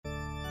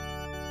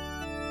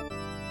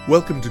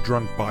Welcome to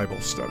Drunk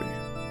Bible Study.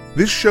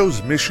 This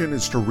show's mission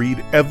is to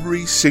read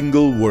every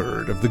single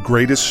word of the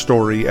greatest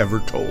story ever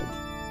told.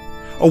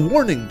 A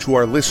warning to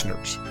our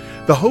listeners,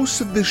 the hosts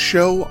of this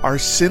show are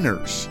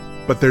sinners,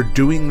 but they're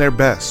doing their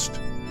best.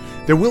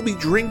 There will be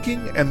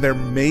drinking and there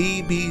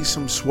may be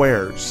some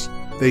swears.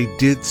 They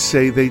did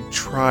say they'd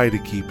try to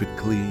keep it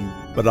clean,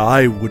 but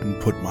I wouldn't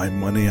put my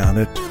money on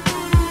it.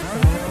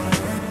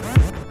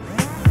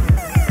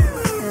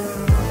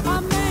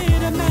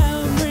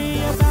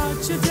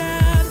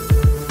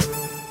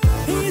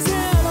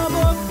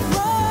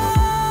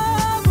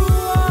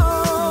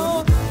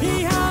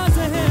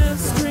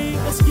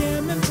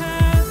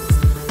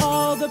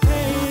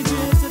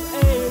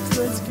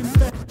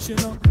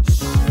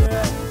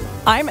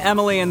 I'm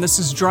Emily, and this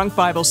is Drunk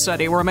Bible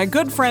Study, where my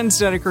good friends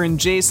Dedeker and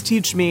Jace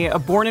teach me, a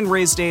born and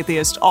raised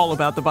atheist, all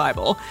about the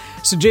Bible.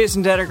 So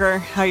Jason, Dedeker,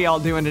 how y'all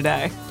doing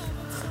today?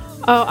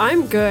 Oh,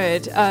 I'm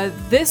good.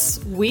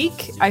 This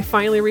week, I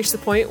finally reached the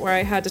point where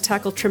I had to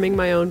tackle trimming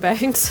my own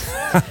bangs.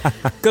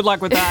 Good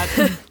luck with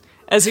that.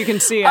 As you can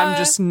see, I'm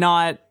just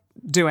not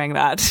doing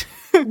that.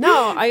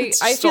 No, I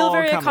feel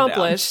very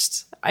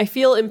accomplished. I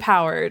feel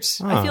empowered.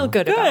 I feel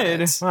good about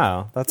it.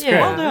 Wow, that's Yeah.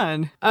 great. Well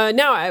done.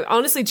 Now,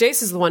 honestly,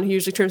 Jace is the one who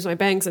usually trims my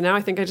bangs, and now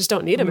I think I just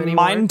don't need him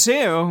anymore. Mine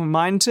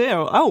too.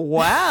 Oh,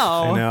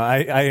 wow. I know.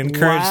 I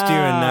encouraged you,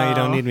 and now you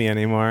don't need me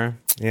anymore.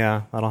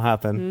 Yeah, that'll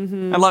happen.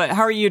 Mm-hmm. I love it.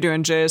 How are you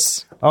doing,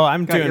 Jace? Oh,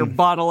 I'm Got your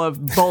bottle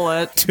of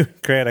Bullet. doing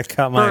great. I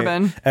got my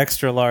bourbon.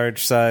 extra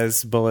large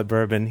size Bullet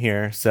bourbon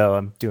here, so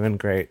I'm doing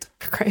great.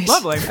 Great.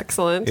 Lovely.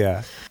 Excellent.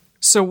 Yeah.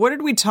 So what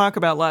did we talk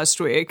about last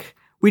week?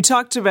 We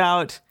talked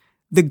about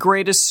the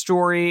greatest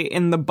story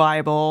in the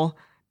Bible,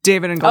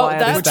 David and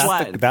Goliath.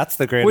 That's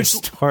the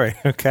greatest story.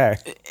 Okay.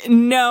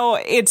 No,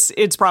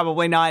 it's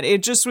probably not.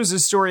 It just was a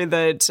story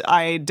that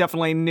I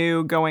definitely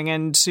knew going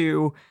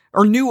into,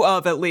 or knew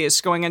of at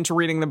least, going into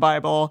reading the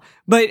Bible.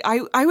 But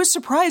I was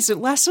surprised. It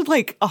lasted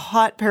like a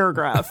hot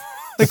paragraph,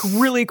 like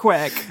really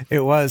quick.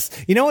 It was.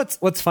 You know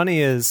what's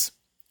funny is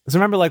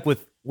remember, like,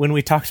 when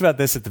we talked about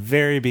this at the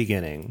very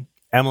beginning,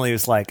 Emily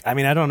was like, I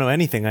mean, I don't know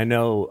anything. I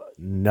know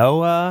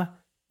Noah,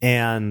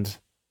 and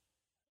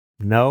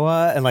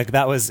like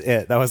that was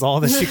it. That was all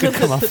that she could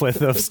come up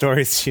with of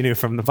stories she knew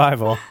from the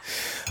Bible.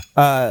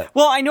 Well,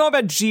 I know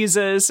about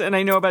Jesus, and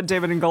I know about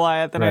David and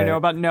Goliath, and I Right. know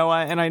about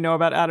Noah, and I know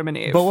about Adam and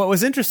Eve. But what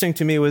was interesting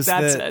to me was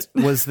that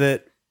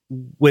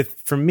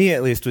for me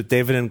at least, with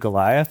David and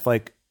Goliath,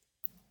 like,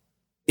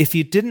 if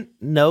you didn't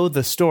know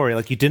the story,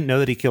 like you didn't know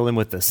that he killed him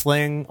with the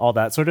sling, all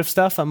that sort of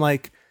stuff, I'm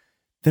like,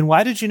 then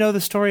why did you know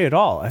the story at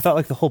all? I thought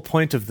like the whole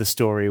point of the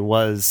story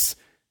is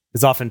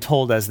often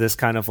told as this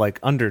kind of like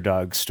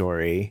underdog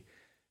story.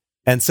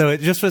 And so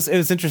it was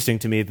interesting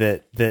to me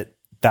that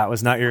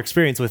was not your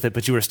experience with it,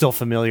 but you were still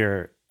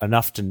familiar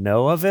enough to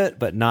know of it,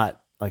 but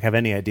not like have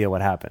any idea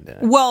what happened in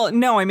it. Well,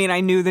 no, I mean, I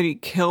knew that he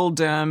killed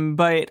him,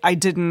 but I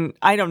don't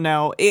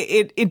know.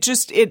 It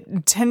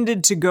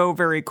tended to go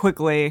very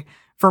quickly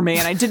for me,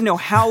 and I didn't know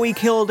how he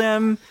killed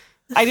him.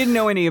 I didn't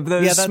know any of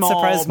those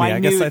small,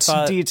 minute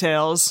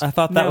details. I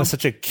thought that was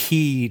such a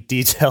key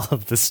detail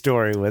of the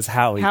story, was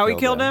how he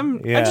killed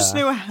him. Yeah. I just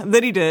knew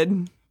that he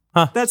did.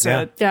 Huh, That's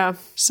it. Yeah.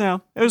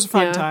 So it was a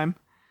fun time.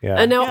 Yeah.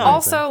 And now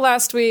also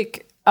last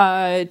week,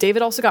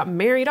 David also got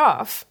married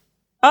off.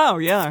 Oh,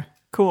 yeah.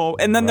 Cool.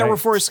 And then there were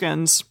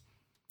foreskins,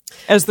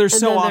 as there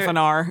so often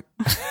are.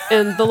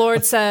 And the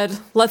Lord said,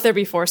 let there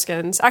be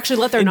foreskins.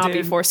 Actually, let there not be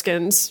Indeed.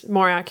 foreskins,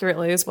 more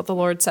accurately, is what the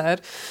Lord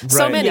said.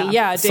 So many,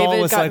 Yeah.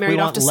 David got married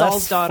off to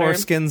Saul's daughter.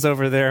 Foreskins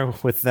over there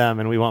with them,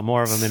 and we want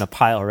more of them in a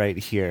pile right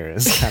here,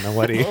 is kind of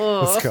what he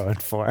was going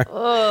for.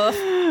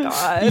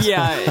 God.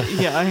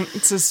 Yeah,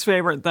 it's his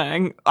favorite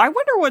thing. I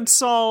wonder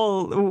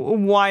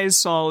why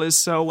Saul is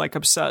so like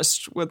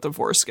obsessed with the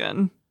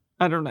foreskin.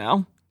 I don't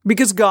know.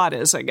 Because God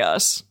is, I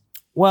guess.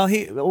 Well,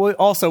 we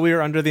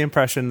were under the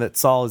impression that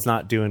Saul is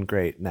not doing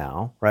great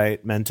now,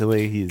 right?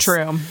 Mentally, he's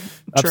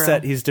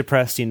upset, he's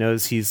depressed, he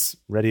knows he's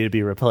ready to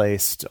be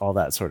replaced, all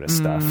that sort of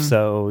stuff.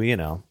 So, you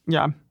know.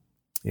 Yeah.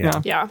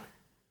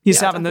 He's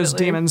having those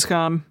definitely. demons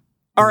come.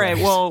 All right,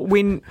 well,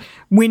 we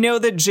know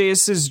that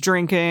Jace is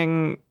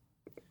drinking.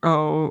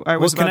 Oh, I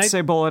was about to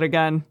say Bullet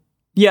again.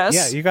 Yes.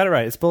 Yeah, you got it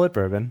right. It's Bullet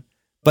bourbon.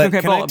 But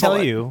Okay, can I tell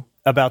Bullet. you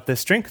about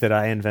this drink that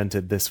I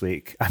invented this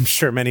week? I'm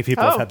sure many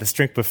people have had this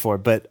drink before,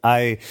 but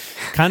I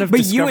kind of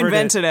But you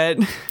invented it.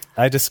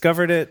 I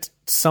discovered it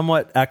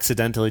somewhat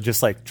accidentally,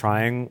 just like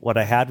trying what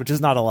I had, which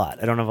is not a lot.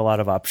 I don't have a lot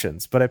of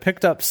options, but I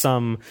picked up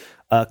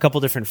a couple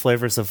different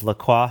flavors of La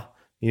Croix,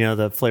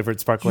 the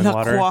flavored sparkling La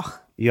water Croix.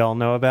 you all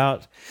know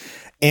about.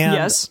 And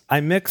Yes.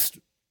 I mixed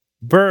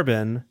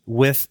bourbon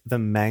with the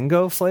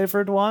mango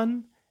flavored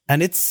one,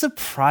 and it's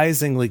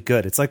surprisingly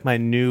good. It's like my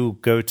new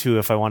go-to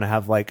if I want to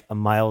have like a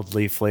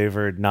mildly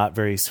flavored, not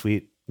very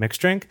sweet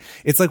mixed drink.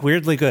 It's like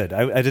weirdly good.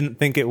 I didn't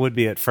think it would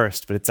be at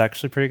first, but it's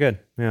actually pretty good.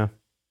 Yeah.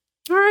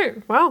 All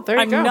right. Well, there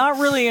you go. I'm not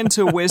really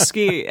into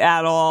whiskey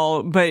at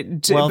all, but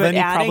Then you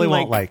adding probably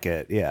won't like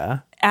it. Yeah.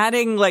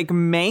 Adding like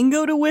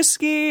mango to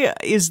whiskey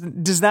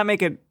does that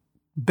make it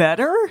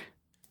better?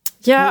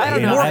 Yeah, I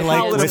don't know. I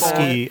like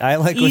whiskey. I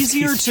like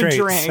easier whiskey straight, to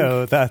drink.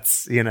 so that's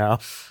Sounds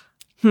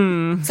So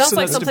like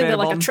that's something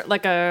debatable. that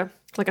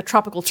like a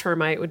tropical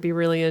termite would be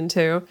really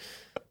into.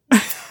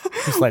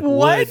 just like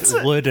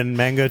wood and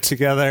mango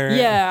together.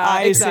 Yeah,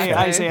 I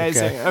see.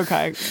 exactly.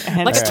 Okay.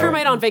 Like a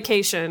termite on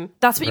vacation.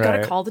 That's what you got to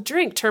Right. call the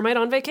drink. Termite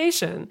on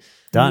vacation.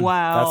 Done.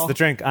 Wow. That's the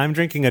drink. I'm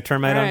drinking a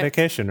termite All on right.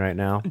 vacation right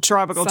now.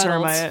 Tropical Settled.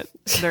 termite.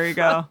 There you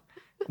go.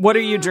 What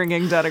are you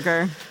drinking,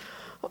 Dedeker?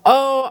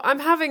 Oh, I'm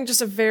having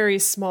just a very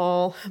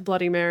small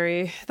Bloody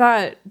Mary.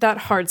 That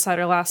hard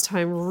cider last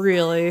time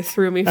really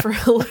threw me for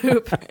a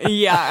loop.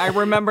 Yeah, I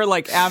remember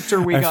like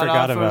after we I got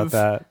forgot off about of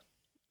that.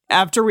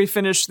 after we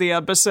finished the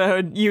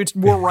episode, you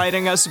were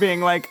writing us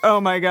being like,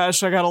 "Oh my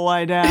gosh, I gotta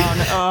lie down.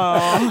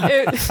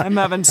 Oh, I'm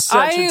having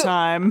such a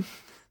time."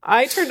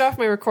 I turned off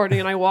my recording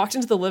and I walked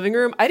into the living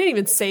room. I didn't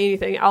even say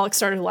anything. Alex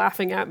started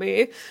laughing at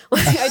me.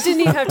 Like I didn't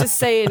even have to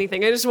say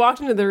anything. I just walked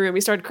into the room. He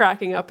started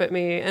cracking up at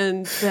me,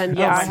 and then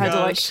Oh my I had to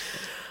like gosh.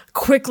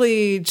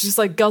 quickly just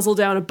like guzzle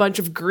down a bunch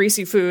of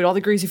greasy food, all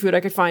the greasy food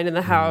I could find in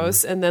the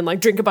house, and then like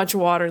drink a bunch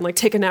of water and like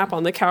take a nap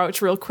on the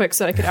couch real quick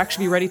so that I could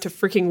actually be ready to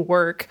freaking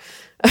work.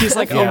 He's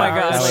like, "Oh my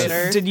Yeah, gosh,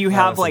 later. did you that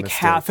have was a like mistake.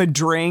 half a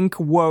drink?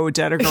 Whoa,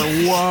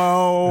 Dedeker,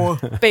 whoa,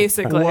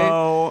 Basically.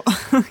 whoa."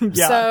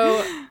 Yeah.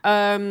 So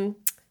I'm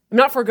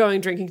not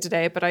foregoing drinking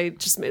today, but I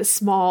just made a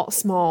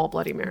small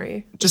Bloody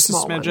Mary. Just a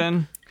small one.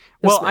 smidgen.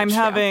 Well, smidge, I'm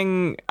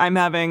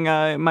yeah.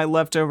 having my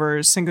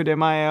leftover Cinco de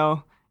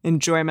Mayo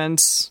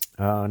enjoyments,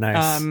 Oh,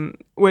 nice.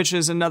 which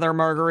is another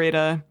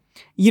margarita.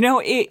 You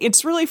know,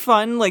 it's really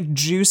fun, like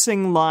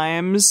juicing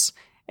limes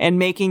and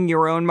making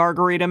your own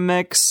margarita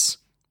mix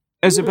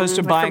as opposed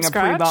to like buying from a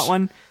pre-bought scratch?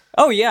 one.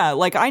 Oh yeah,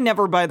 like I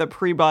never buy the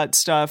pre-bought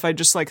stuff. I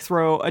just like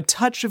throw a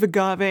touch of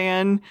agave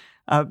in,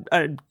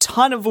 a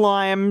ton of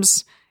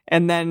limes,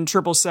 and then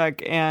triple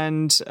sec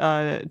and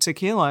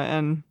tequila,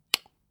 and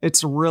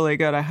it's really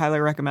good. I highly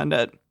recommend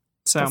it.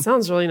 So That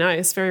sounds really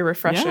nice. Very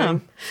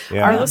refreshing.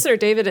 Yeah. Our listener,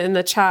 David, in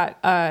the chat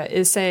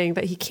is saying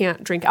that he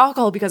can't drink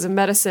alcohol because of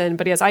medicine,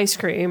 but he has ice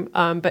cream.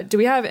 But do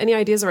we have any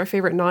ideas of our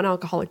favorite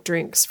non-alcoholic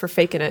drinks for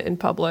faking it in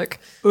public?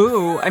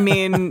 ooh, I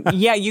mean,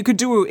 yeah, you could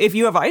do, if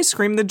you have ice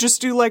cream, then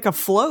just do like a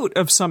float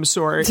of some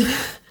sort.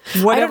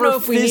 Whatever I don't know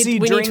if we fizzy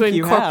need drink to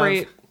you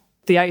incorporate have.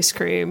 the ice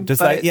cream. Does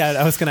but, that? Yeah,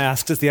 I was going to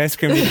ask. Does the ice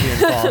cream need to be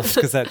involved?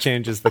 Because that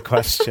changes the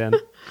question.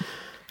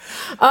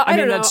 I mean,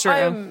 don't know. that's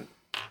true.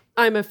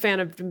 I'm a fan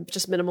of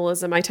just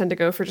minimalism. I tend to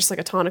go for just like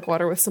a tonic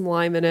water with some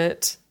lime in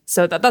it.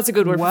 So that's a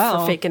good word Wow.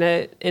 for faking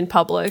it in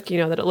public. You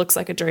know, that it looks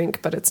like a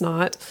drink, but it's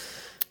not.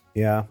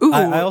 Yeah. Ooh.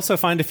 I also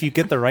find if you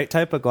get the right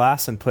type of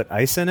glass and put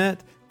ice in it,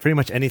 pretty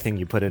much anything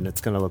you put in, it's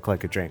going to look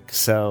like a drink.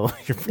 So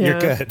you're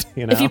good.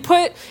 You know.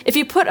 If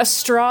you put a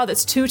straw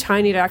that's too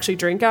tiny to actually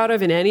drink out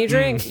of in any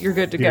drink, you're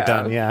good to You're go.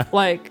 done, yeah.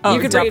 Like Oh,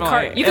 you could bring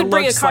definitely. you could It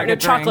bring a looks carton like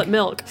of a drink. chocolate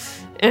milk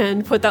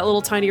and put that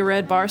little tiny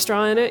red bar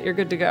straw in it. You're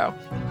good to go.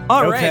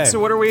 All Okay. right, so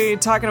what are we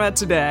talking about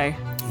today?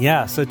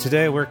 Yeah, so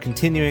today we're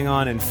continuing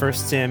on in 1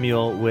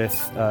 Samuel with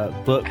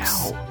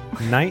books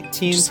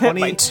 19, Just hit 20.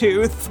 my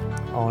tooth.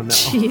 Oh no.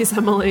 Jeez,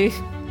 Emily.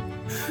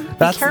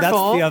 That's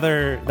careful. the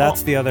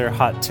other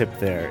hot tip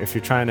there. If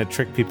you're trying to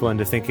trick people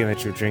into thinking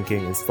that you're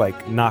drinking, is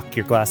like knock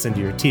your glass into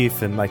your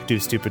teeth and like do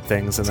stupid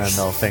things, and then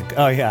they'll think,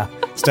 oh yeah,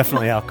 it's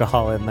definitely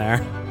alcohol in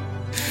there.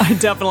 I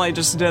definitely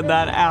just did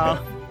that.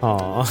 Ow.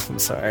 Oh, I'm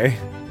sorry.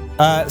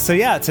 So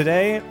yeah,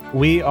 today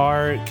we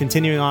are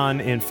continuing on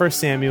in 1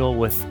 Samuel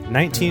with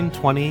 19,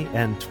 20,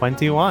 and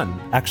 21.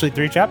 Actually,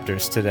 3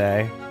 chapters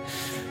today.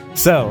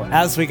 So,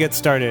 as we get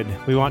started,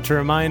 we want to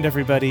remind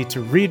everybody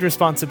to read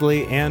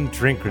responsibly and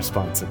drink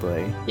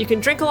responsibly. You can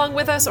drink along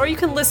with us, or you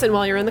can listen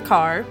while you're in the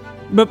car.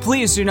 But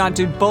please do not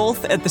do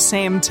both at the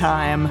same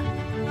time.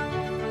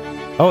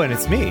 Oh, and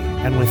it's me.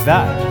 And with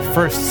that,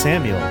 1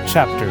 Samuel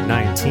chapter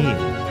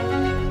 19.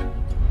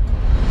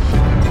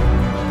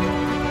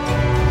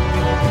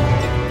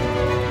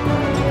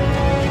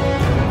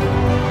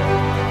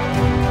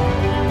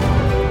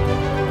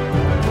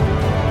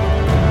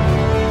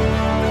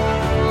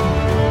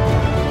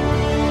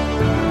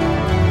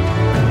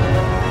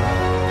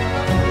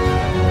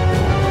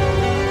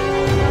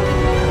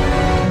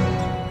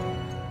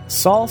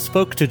 Saul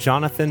spoke to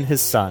Jonathan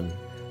his son,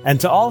 and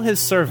to all his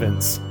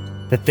servants,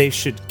 that they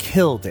should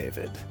kill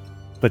David.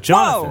 But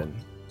Jonathan,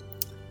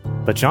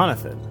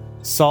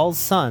 Saul's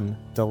son,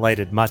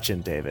 delighted much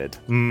in David.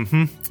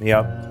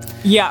 Yep.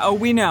 Yeah, oh,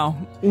 we know.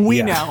 We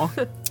Yeah. know.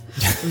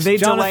 They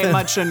delay Jonathan-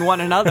 much in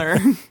one another.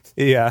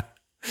 Yeah.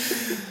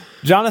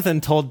 Jonathan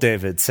told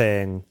David,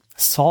 saying,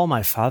 Saul,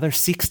 my father,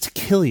 seeks to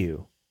kill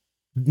you.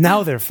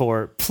 Now,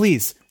 therefore,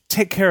 please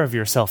take care of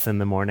yourself in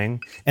the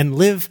morning and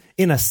live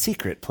in a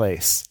secret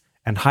place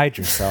and hide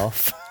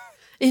yourself.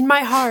 In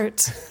my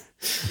heart.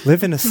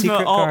 Live in a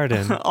secret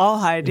garden. I'll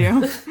hide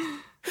you.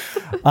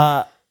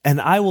 And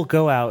I will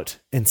go out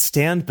and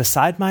stand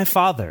beside my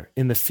father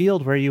in the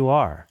field where you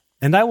are,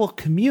 and I will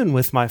commune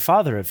with my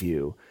father of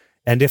you,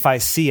 and if I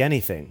see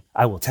anything,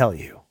 I will tell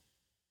you.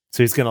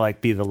 So he's going to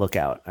like be the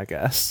lookout, I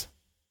guess.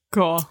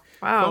 Cool.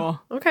 Wow.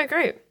 Okay,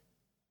 great.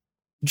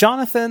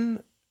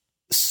 Jonathan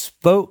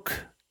spoke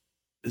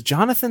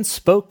Jonathan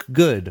spoke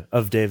good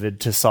of David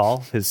to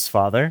Saul, his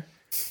father,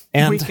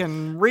 and we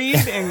can read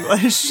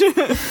English.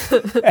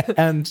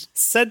 and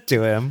said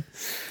to him,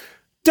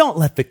 "Don't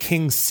let the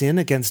king sin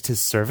against his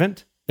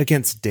servant,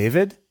 against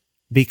David,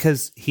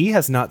 because he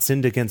has not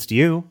sinned against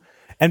you,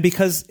 and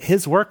because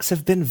his works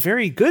have been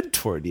very good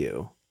toward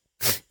you."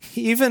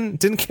 He even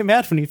didn't get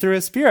mad when he threw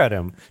a spear at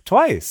him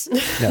twice.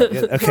 No,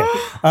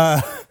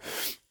 okay.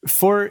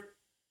 For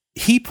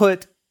he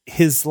put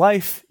his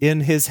life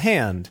in his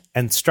hand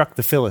and struck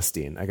the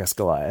Philistine, I guess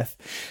Goliath.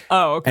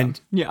 Oh, okay.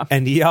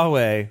 And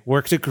Yahweh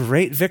worked a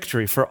great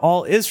victory for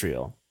all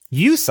Israel.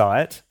 You saw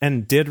it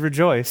and did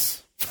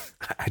rejoice.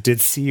 I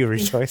did see you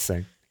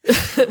rejoicing.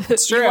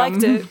 It's true. You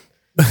liked it.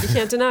 You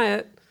can't deny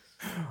it.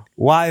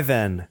 Why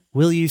then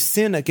will you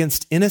sin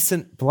against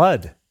innocent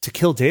blood to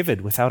kill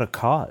David without a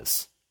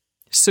cause?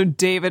 So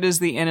David is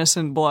the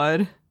innocent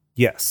blood?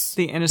 Yes.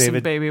 The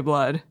innocent baby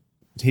blood.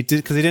 He did,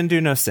 because he didn't do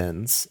no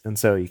sins, and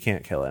so you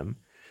can't kill him.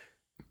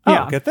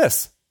 Yeah. Oh, get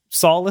this.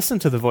 Saul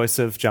listened to the voice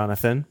of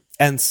Jonathan,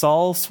 and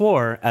Saul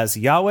swore, "As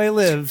Yahweh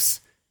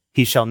lives,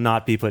 he shall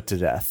not be put to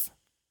death."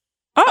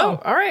 Oh,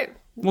 all right.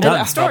 Well, End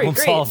done. of story. Problem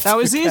Great. solved. That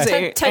was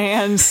easy.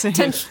 Ten-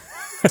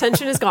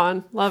 tension is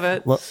gone. Love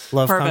it. Love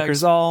Perfect.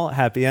 conquers all.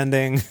 Happy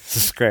ending. This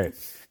is great.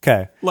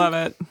 Okay. Love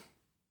it.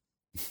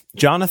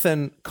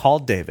 Jonathan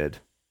called David,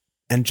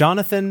 and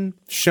Jonathan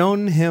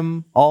shown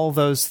him all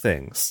those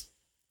things.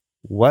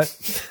 What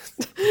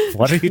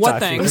are you What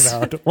talking things?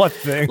 about? What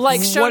things?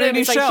 Like show What him. did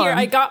he It's like, show here, him?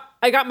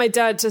 I got my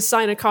dad to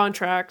sign a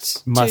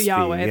contract Must to be,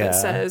 Yahweh yeah. that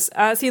says,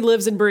 "As he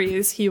lives and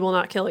breathes, he will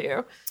not kill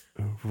you."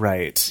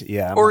 Right.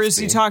 Yeah. Or must is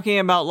he be. talking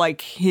about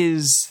like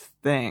his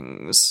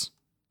things?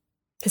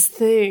 His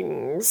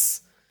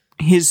things.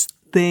 His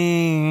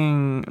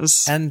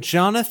things. And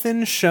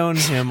Jonathan shown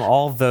him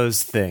all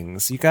those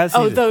things. You guys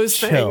need to those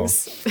chill.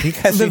 things. You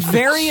guys The need to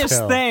various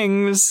chill.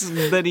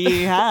 things that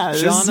he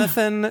has.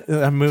 Jonathan,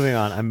 I'm moving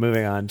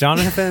on.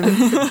 Jonathan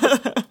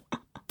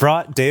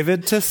brought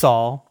David to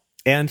Saul,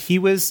 and he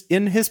was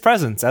in his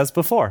presence as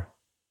before.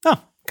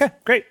 Oh, okay,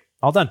 great.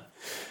 All done.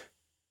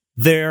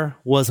 There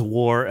was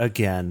war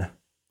again.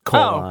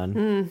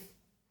 And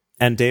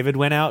David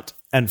went out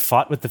and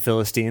fought with the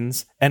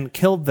Philistines and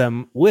killed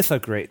them with a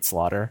great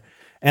slaughter,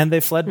 and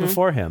they fled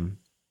before him.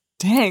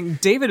 Dang,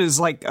 David is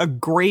like a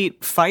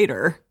great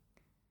fighter.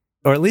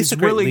 Or at least He's a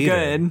great really leader.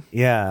 good.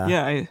 Yeah.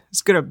 Yeah,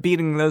 he's good at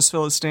beating those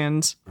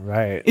Philistines.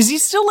 Right. Is he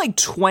still like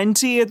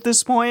 20 at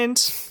this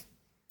point?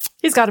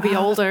 He's got to be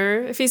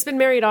older if he's been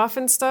married off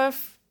and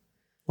stuff.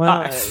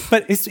 Well,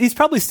 but he's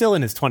probably still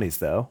in his 20s,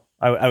 though,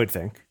 I would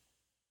think.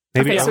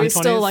 Maybe Okay, so early he's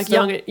still 20s like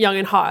still? young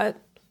and hot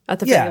at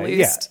the very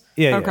least.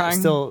 Yeah. Okay.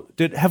 Still,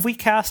 have we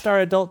cast our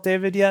adult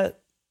David yet?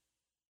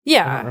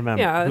 Yeah, I don't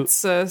remember. yeah. Who- It's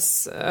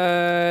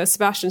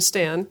Sebastian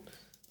Stan.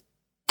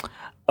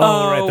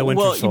 Oh, right, the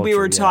Winter well, Soldier. we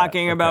were yeah,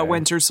 talking about okay.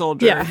 Winter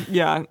Soldier.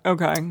 Yeah,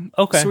 okay.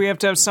 Okay. So we have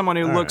to have someone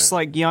who All looks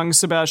like young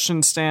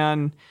Sebastian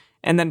Stan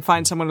and then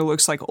find someone who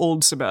looks like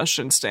old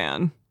Sebastian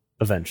Stan.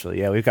 Eventually,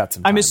 yeah, we've got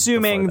some I'm time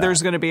assuming before there's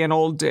that. going to be an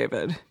old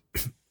David.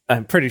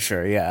 I'm pretty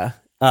sure, yeah.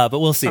 But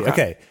we'll see.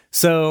 Okay.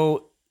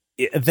 So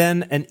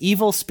then an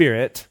evil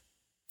spirit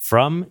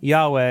from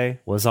Yahweh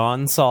was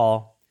on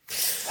Saul,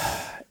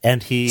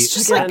 and he... It's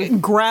just like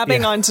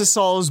grabbing onto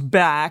Saul's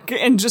back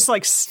and just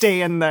like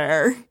staying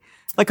there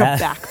like a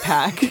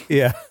backpack.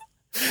 Yeah.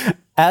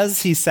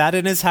 As he sat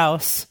in his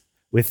house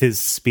with his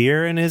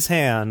spear in his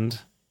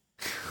hand,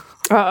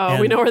 Uh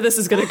oh, we know where this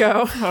is going to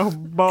go. Oh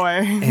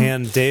boy.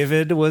 and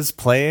David was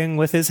playing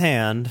with his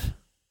hand.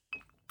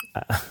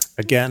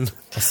 Again,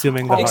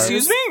 assuming the harp.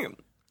 Excuse me?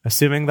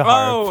 Assuming the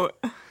harp.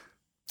 Oh,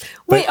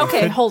 Wait,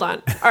 okay, hold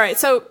on. All right,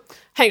 so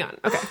hang on.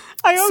 Okay.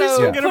 I always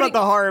So forget about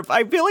the harp.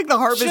 I feel like the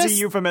harp is a Just-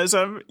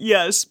 euphemism.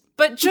 Yes.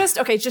 But just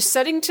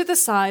setting to the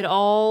side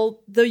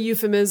all the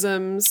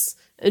euphemisms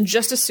and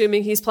just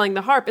assuming he's playing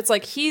the harp. It's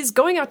like he's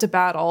going out to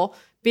battle,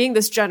 being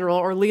this general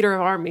or leader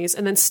of armies,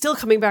 and then still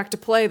coming back to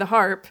play the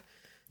harp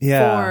Yeah.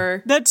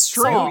 for That's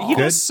true. Saul. He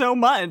Good. does so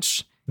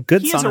much.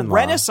 Good He is a son-in-law.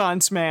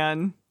 Renaissance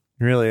man.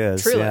 It really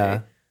is. Truly. Yeah.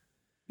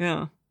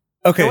 Yeah.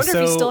 Okay, I wonder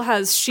so if he still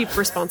has sheep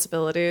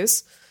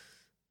responsibilities.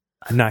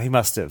 no, he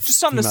must have.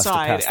 Just on He the must have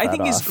side. passed I think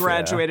that he's off, yeah.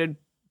 graduated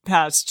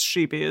past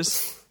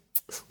sheepies.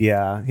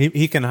 Yeah,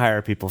 he can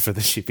hire people for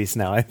the sheepies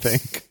now, I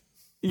think.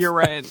 You're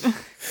right.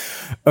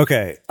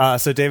 Okay,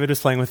 so David was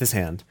playing with his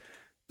hand.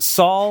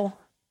 Saul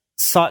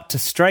sought to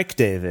strike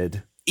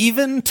David,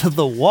 even to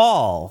the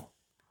wall.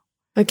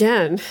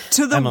 Again.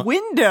 To the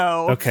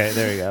window. Okay,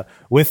 there you go.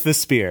 With the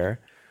spear.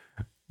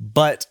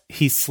 But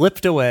he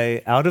slipped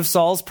away out of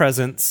Saul's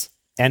presence,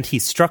 and he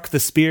struck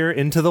the spear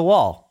into the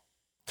wall.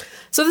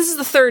 So this is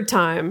the third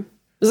time.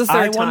 This is the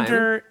I third time.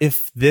 wonder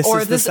if this Or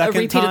is is the this a second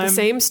repeat of the time,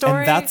 same story?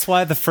 and that's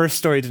why the first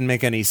story didn't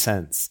make any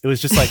sense. It was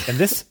just like, and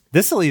this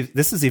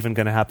is even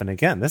going to happen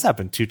again. This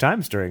happened 2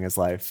 times during his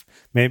life.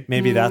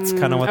 Maybe that's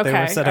kind of what they were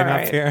okay, setting all up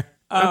right. here.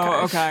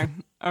 Oh,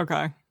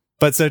 okay.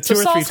 But so 2 So or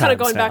 3 Saul's kind of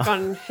times going now. back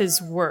on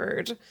his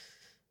word.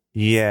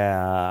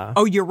 Yeah.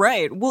 Oh, you're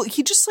right. Well,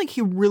 he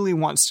really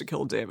wants to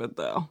kill David,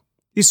 though.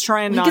 He's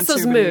trying not He gets to.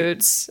 those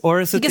moods.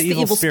 Or is it He gets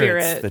the evil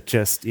spirits that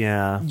just,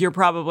 yeah. You're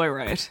probably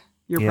right.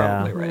 You're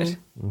probably right.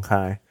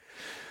 Okay.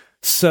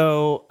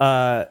 So,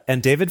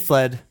 and David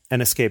fled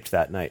and escaped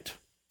that night.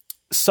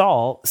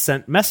 Saul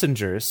sent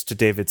messengers to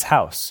David's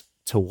house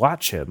to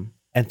watch him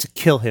and to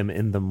kill him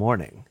in the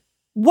morning.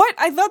 What?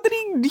 I thought that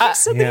he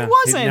said that he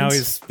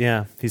wasn't.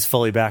 Now he's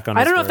fully back on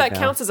his I don't know if word that now.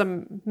 counts as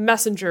a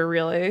messenger,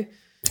 really.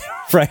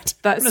 Right.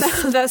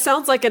 That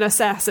sounds like an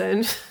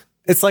assassin.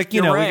 It's like,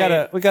 You're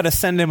right. we gotta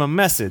send him a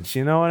message.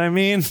 You know what I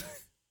mean?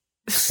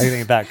 I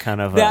think that kind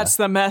of That's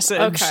the message.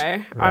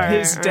 Okay. All right,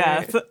 His all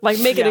death. right. Like,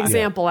 make an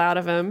example out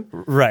of him.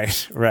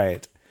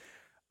 right.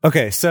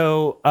 Okay,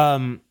 so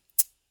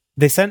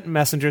they sent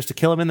messengers to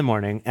kill him in the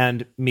morning,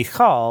 and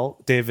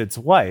Michal, David's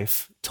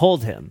wife,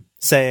 told him,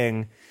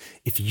 saying,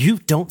 "If you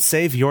don't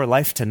save your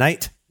life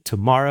tonight,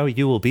 tomorrow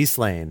you will be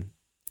slain."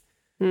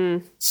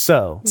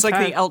 So It's like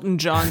the Elton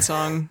John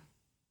song.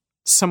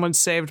 Someone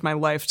saved my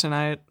life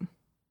tonight.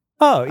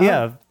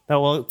 yeah. Oh,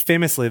 well,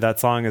 famously, that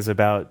song is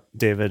about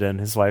David and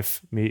his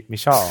wife,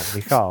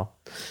 Michal.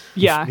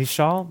 Yeah.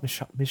 Michal?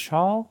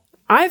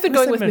 I've been What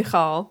going does with that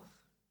Michal.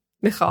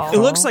 It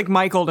looks like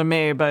Michael to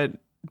me, but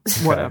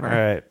whatever. All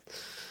right.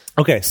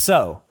 Okay,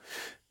 so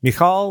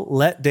Michal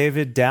let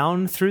David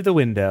down through the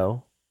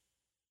window,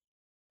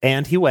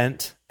 and he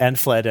went and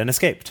fled and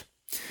escaped.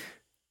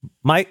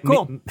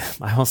 Cool.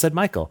 I almost said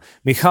Michael.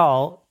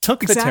 Michal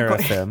took Exactly.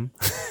 the teraphim.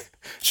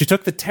 She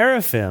took the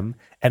teraphim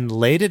and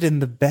laid it in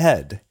the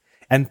bed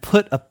and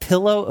put a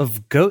pillow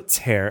of goat's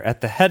hair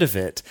at the head of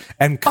it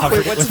and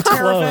covered it with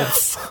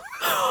clothes.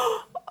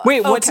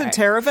 Wait, what's a Okay.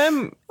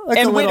 teraphim? Like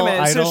and a wait a little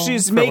minute, so idol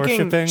she's for making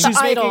worshiping. she's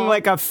The making idol.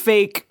 like a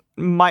fake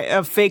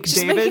She's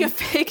David. making a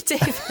fake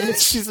David.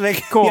 She's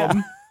making Cool.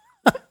 yeah.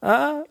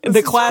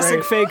 The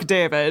classic fake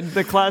David,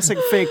 the classic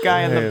fake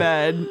guy in the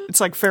bed. It's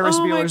like Ferris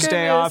Oh my Bueller's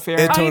Day goodness. Off here.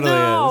 It totally I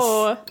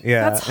know. is.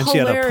 Yeah. That's and she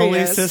had a pulley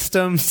hilarious.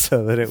 system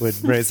so that it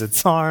would raise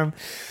its arm.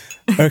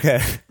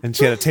 Okay. And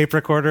she had a tape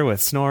recorder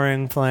with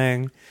snoring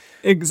playing.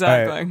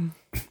 Exactly.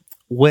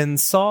 When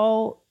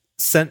Saul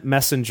sent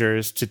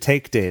messengers to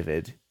take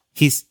David,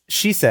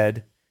 she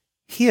said,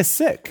 "He is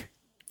sick."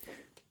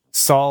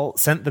 Saul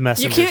sent the You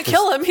messengers. can't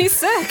kill him. He's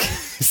sick.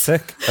 He's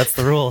sick. That's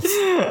the rules.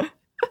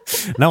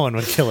 No one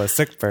would kill a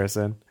sick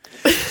person.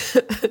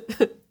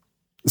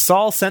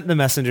 Saul sent the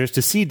messengers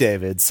to see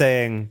David,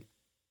 saying,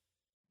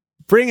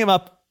 "Bring him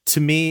up to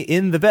me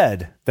in the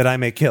bed, that I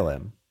may kill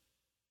him."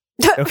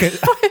 Okay,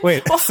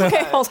 wait. So,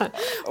 Okay, hold on.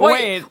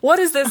 Wait. What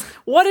is this?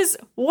 What is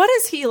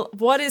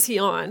he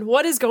on?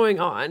 What is going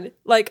on?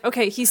 Like,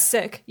 okay, he's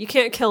sick. You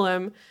can't kill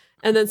him.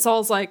 And then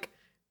Saul's like,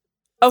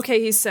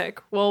 okay, he's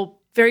sick. Well,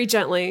 very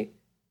gently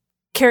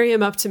carry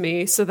him up to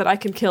me so that I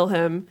can kill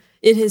him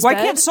in his Why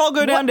bed. can't Saul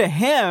go down to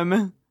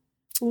him?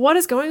 What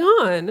is going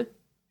on?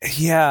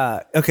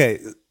 yeah. Okay.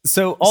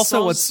 So also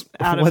Saul's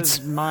out of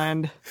his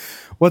mind.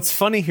 what's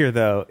funny here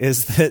though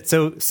is that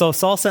so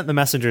Saul sent the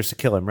messengers to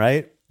kill him,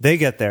 right? They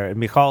get there and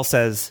Michal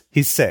says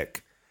he's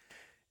sick.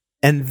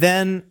 And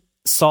then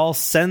Saul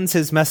sends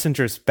his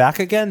messengers back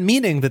again,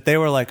 meaning that they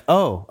were like,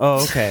 oh,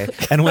 okay,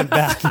 and went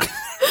back.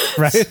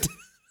 Right?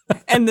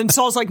 And then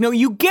Saul's like, "No,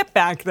 you get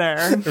back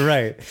there."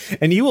 Right.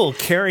 And you will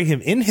carry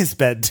him in his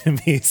bed to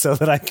me so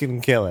that I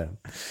can kill him.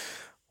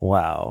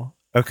 Wow.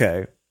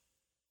 Okay.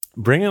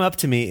 Bring him up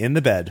to me in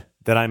the bed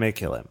that I may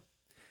kill him.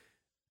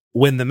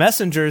 When the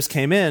messengers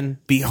came in,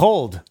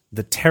 behold,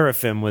 the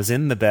teraphim was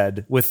in the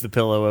bed with the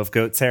pillow of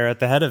goat's hair at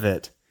the head of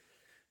it.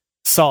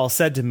 Saul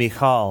said to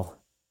Michal,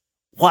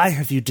 "Why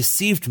have you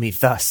deceived me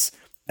thus,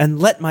 and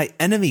let my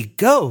enemy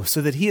go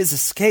so that he has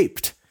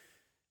escaped?"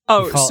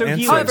 Oh, Michal so he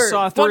answered. like,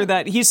 saw through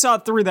that. He saw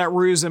through that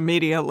ruse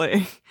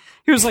immediately.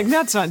 He was like,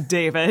 "That's not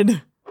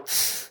David."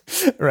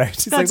 Right.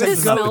 He's That's this This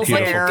is not the smells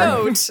like beautiful a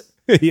thing. goat.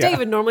 Yeah.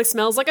 David normally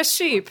smells like a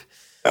sheep.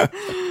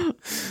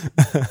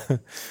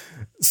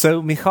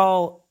 So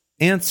Michal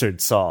answered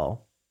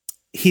Saul.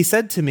 He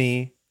said to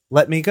me,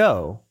 "Let me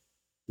go.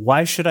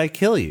 Why should I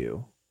kill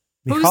you?"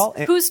 Michal,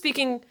 Who's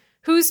speaking?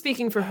 Who's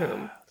speaking for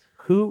whom?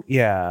 who?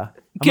 Yeah.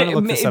 I'm going to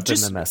look this up in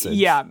the message.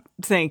 Yeah,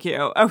 thank you.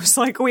 I was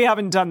like, we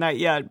haven't done that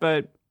yet,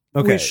 but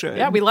Okay. we should.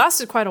 Yeah, we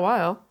lasted quite a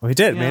while. We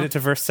did. Yeah. Made it to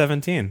verse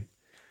 17.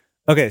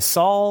 Okay.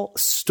 Saul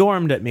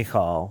stormed at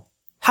Michal.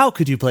 "How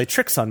could you play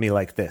tricks on me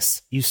like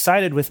this? You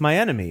sided with my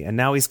enemy, and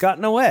now he's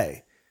gotten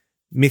away."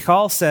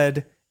 Michal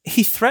said,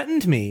 "He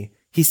threatened me.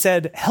 He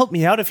said, 'Help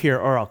me out of here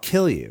or I'll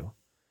kill you.'"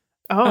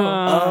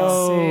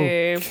 I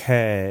see.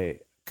 Okay.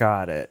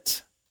 Got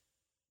it.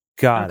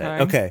 Got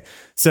it. Okay.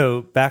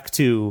 So back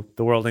to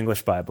the World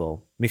English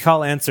Bible.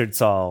 Michal answered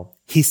Saul,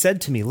 "He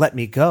said to me, 'Let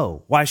me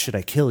go. Why should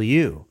I kill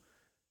you?'"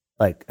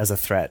 Like as a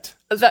threat.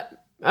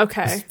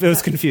 Okay. It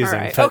was confusing.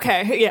 All right. but-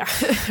 Okay. Yeah.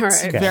 All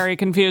right. Okay. Very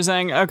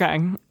confusing. Okay.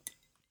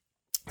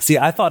 See,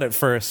 I thought at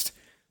first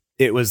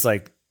it was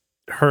like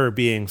her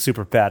being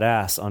super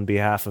badass on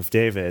behalf of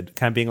David,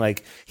 kind of being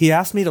like, he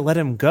asked me to let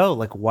him go.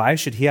 Like, why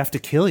should he have to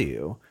kill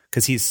you?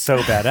 Because he's so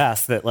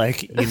badass that,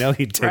 like, you know,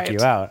 he'd take Right.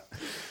 you out.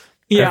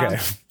 Yeah. Okay.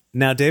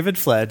 Now David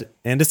fled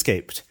and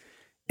escaped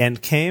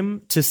and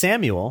came to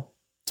Samuel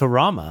to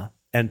Ramah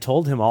and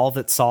told him all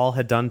that Saul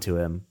had done to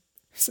him.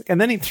 He's like, and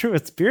then he threw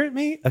a spear at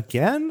me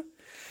again?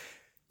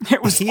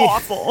 It was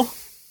awful.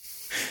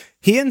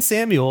 He and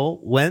Samuel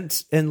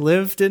went and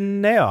lived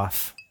in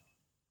Naioth.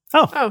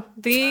 Oh,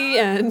 the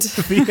end.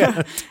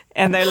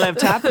 And they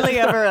lived happily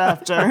ever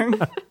after.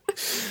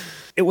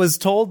 It was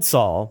told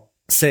Saul,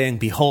 saying,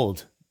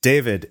 behold,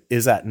 David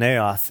is at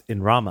Naioth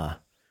in Ramah.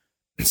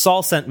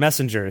 Saul sent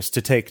messengers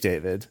to take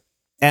David.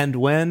 And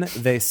when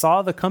they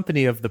saw the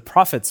company of the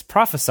prophets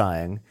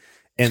prophesying,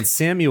 and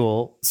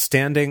Samuel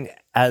standing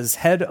as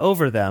head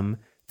over them,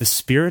 the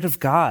Spirit of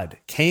God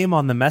came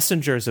on the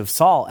messengers of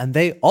Saul, and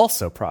they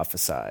also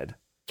prophesied.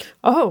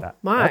 Oh,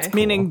 my. That's cool.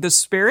 Meaning the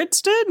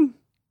spirits did?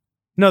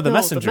 No, the No,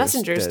 messengers, the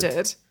messengers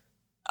did.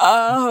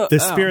 The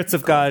spirits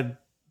of God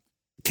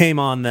came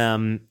on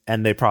them,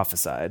 and they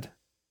prophesied.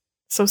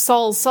 So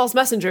Saul's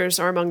messengers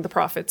are among the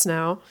prophets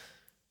now.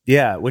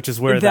 Yeah, which is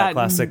where that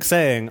classic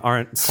saying,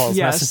 aren't Saul's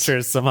Yes.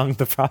 messengers among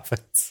the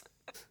prophets?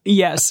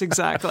 Yes,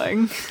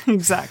 exactly.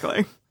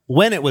 Exactly.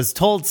 When it was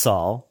told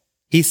Saul,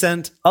 he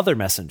sent other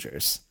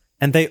messengers,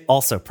 and they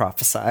also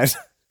prophesied.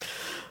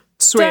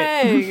 Sweet.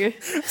 Dang.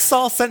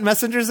 Saul sent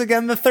messengers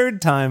again the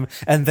third time,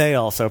 and they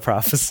also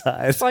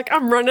prophesied. It's like,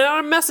 I'm running out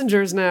of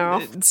messengers now.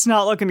 It's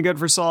not looking good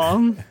for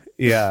Saul.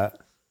 Yeah.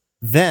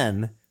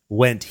 Then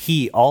went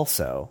he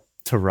also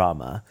to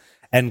Ramah,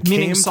 and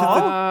Meaning came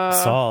Saul? to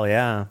Saul,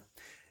 yeah.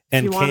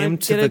 And You want came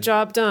to to get the a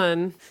job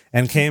done.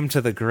 and came to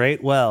the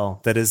great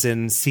well that is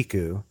in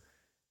Siku.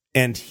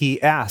 And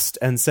he asked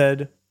and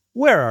said,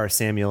 where are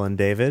Samuel and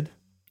David?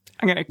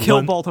 I'm going to kill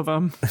One- both of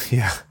them.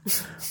 Yeah.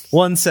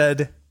 One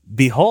said,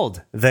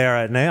 behold, they are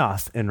at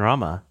Naioth in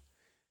Ramah.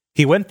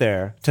 He went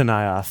there to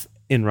Naioth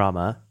in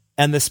Ramah,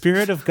 and the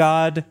Spirit of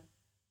God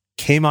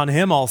came on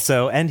him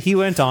also, and he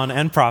went on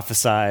and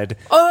prophesied.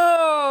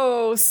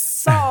 Oh,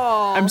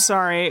 Saul. I'm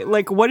sorry.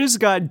 Like, what is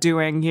God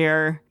doing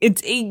here?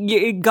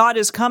 God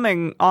is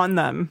coming on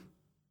them.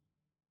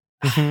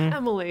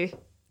 Emily.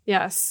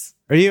 Yes.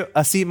 Are you?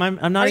 See, I'm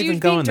not Are you even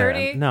going being there.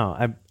 dirty? No,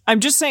 I'm I'm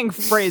just saying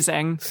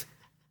phrasing.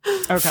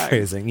 Okay.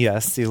 phrasing.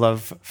 Yes, you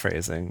love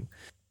phrasing.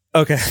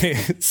 Okay,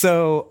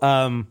 so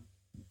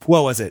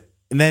what was it?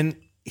 And then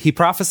he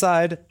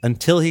prophesied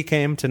until he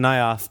came to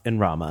Naioth in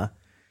Ramah.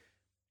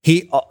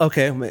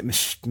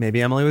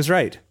 Maybe Emily was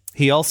right.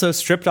 He also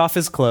stripped off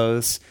his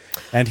clothes,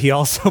 and he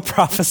also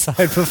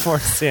prophesied before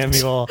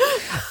Samuel,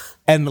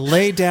 and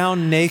lay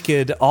down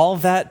naked all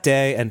that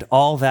day and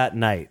all that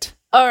night.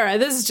 All right,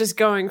 this is just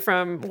going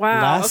from,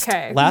 wow,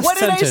 okay. Last What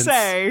did I sentence,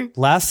 say?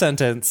 Last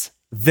sentence.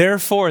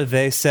 Therefore,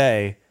 they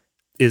say,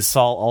 is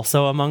Saul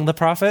also among the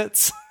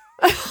prophets?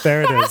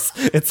 There it is.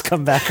 It's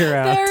come back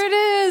around. There it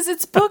is.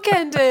 It's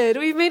bookended.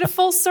 We've made a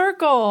full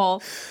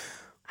circle.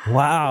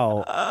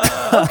 Wow.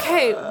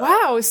 Okay,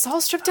 wow.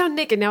 Saul stripped down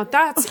naked. Now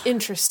that's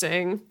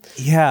interesting.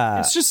 Yeah.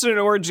 It's just an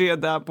orgy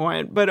at that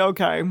point, but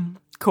okay.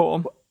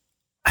 Cool.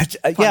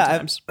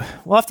 Times.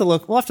 We'll have to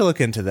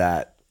look into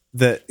that.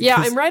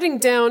 I'm writing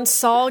down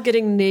Saul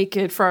getting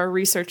naked for our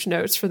research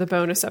notes for the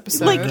bonus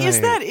episode. Like,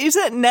 is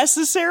that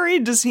necessary?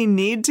 Does he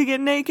need to get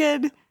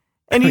naked?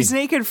 And he's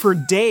naked for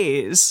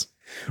days.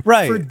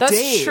 Right. That's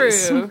days.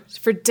 true.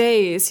 For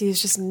days,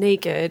 he's just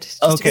naked.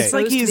 Just Okay. It's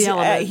like exposed to the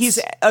elements. he's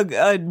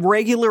a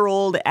regular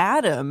old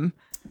Adam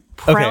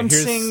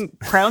prancing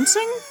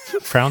Prancing?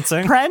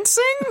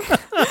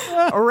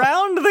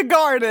 around the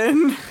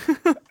garden.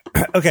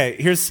 Okay,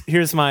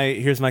 here's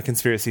my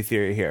conspiracy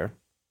theory here.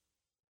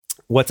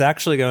 What's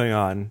actually going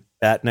on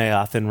at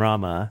Naioth in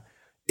Ramah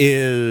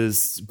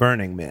is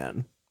Burning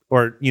Man,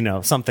 or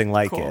something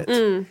like it.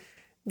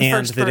 The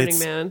first Burning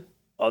Man.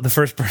 The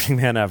first Burning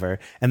Man ever,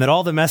 and that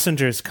all the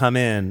messengers come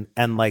in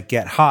and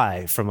get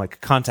high from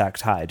contact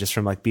high, just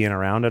from being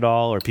around it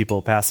all, or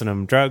people passing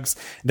them drugs.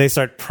 They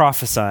start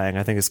prophesying.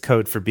 I think is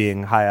code for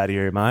being high out of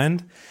your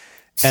mind.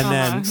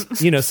 And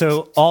then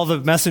so all the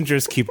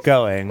messengers keep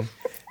going,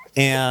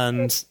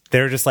 and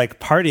they're just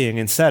partying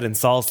instead. And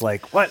Saul's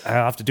like, "What?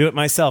 I'll have to do it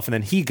myself." And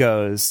then he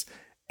goes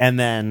and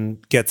then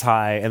gets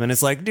high, and then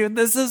it's like, "Dude,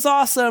 this is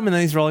awesome!" And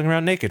then he's rolling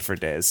around naked for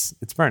days.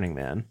 It's Burning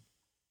Man.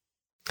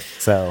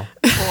 So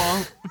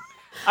Cool.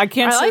 I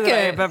can't say like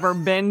that it. I've ever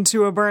been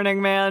to a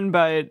Burning Man,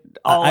 but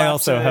I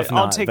also have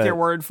I'll not, take but- your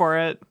word for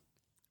it.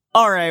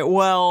 All right.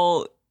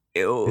 Well,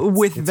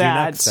 with it's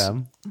that, your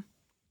next,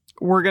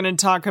 we're going to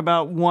talk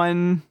about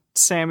 1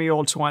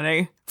 Samuel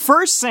 20.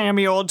 1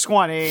 Samuel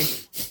 20.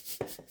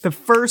 The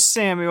 1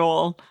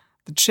 Samuel,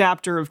 the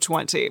chapter of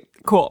 20.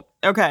 Cool.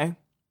 Okay.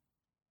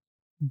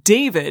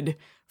 David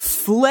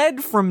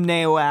fled from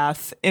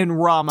Naioth in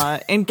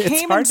Ramah and it's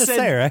came hard and to said,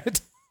 say,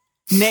 right?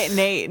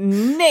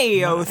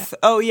 Naioth.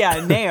 Oh, yeah,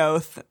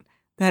 Naioth.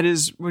 That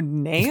is,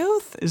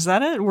 Naioth? Is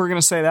that it? We're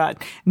going to say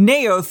that.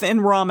 Naioth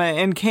in Ramah,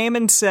 and came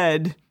and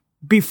said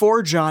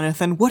before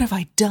Jonathan, what have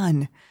I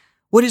done?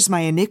 What is my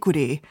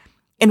iniquity?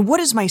 And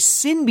what is my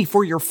sin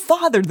before your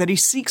father that he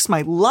seeks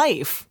my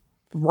life?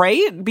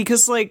 Right?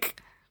 Because,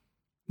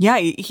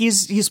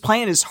 he's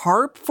playing his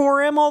harp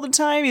for him all the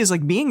time. He's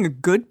being a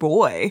good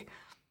boy.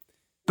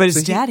 But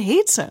his dad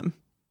hates him.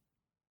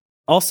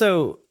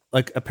 Also,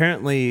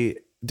 apparently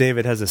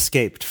David has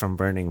escaped from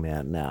Burning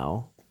Man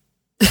now.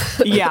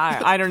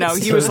 Yeah, I don't know.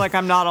 He was like,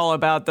 I'm not all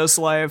about this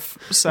life.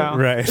 So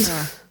Right.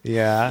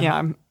 Yeah.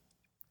 Yeah.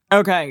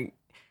 Okay.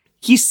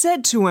 He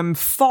said to him,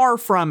 far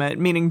from it,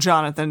 meaning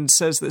Jonathan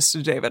says this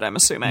to David, I'm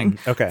assuming.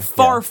 Okay.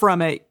 Far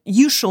from it,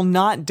 you shall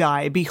not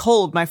die.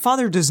 Behold, my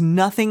father does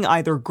nothing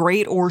either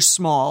great or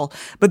small,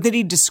 but that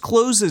he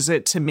discloses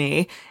it to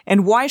me.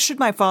 And why should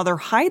my father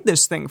hide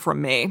this thing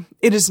from me?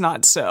 It is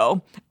not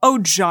so. Oh,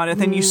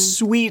 Jonathan, you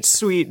sweet,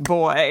 sweet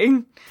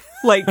boy.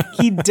 Like,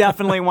 he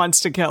definitely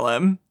wants to kill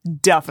him.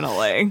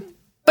 Definitely.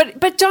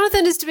 But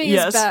Jonathan is doing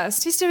his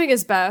best. He's doing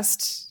his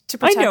best to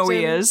protect him. I know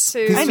he is.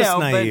 I know,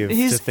 but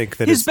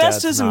his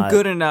best isn't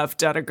good enough,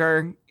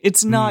 Dedeker.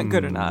 It's not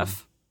good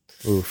enough.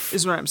 Oof.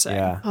 Is what I'm saying.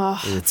 Yeah.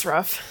 Oh, it's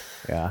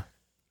rough. Yeah.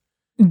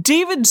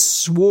 David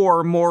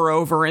swore,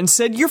 moreover, and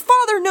said, your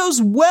father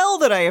knows well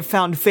that I have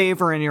found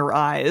favor in your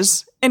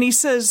eyes. And he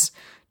says,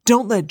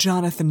 don't let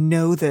Jonathan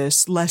know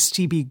this, lest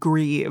he be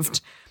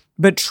grieved.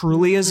 But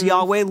truly as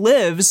Yahweh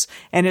lives,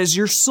 and as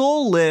your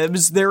soul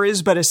lives, there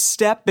is but a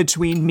step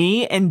between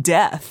me and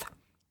death.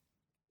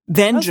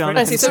 Then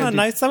Jonathan said,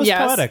 nice. That was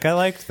poetic. I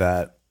liked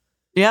that.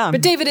 Yeah.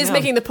 But David is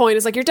making the point,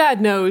 is like, your dad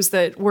knows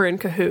that we're in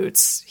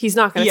cahoots. He's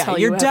not going to tell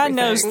you your dad everything.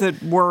 knows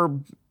that we're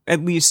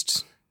at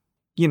least,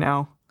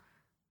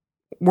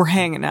 we're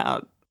hanging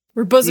out.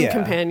 We're bosom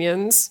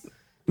companions.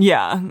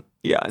 Yeah.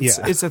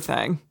 It's a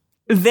thing.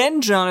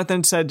 Then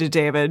Jonathan said to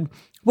David,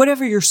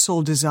 whatever your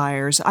soul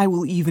desires, I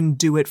will even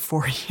do it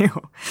for you.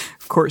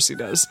 Of course he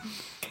does.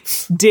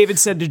 David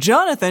said to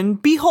Jonathan,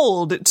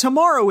 behold,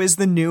 tomorrow is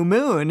the new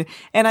moon,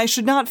 and I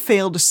should not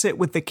fail to sit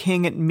with the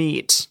king at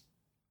meat.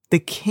 The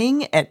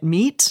king at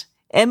meat?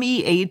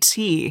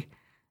 M-E-A-T.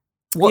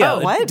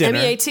 What? Dinner.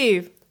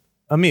 M-E-A-T.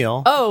 A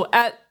meal. Oh,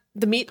 at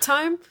the meat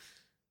time?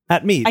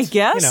 At meat. I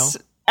guess.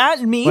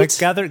 At meat? Like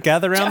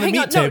gather around the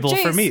meat table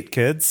Jace, for meat,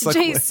 kids. Like,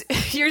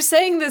 Jace, you're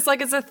saying this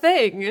like it's a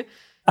thing.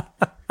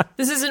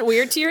 This isn't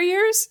weird to your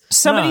ears?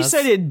 Somebody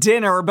said at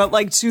dinner, but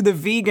like to the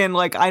vegan,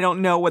 like I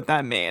don't know what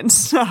that means.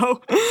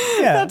 So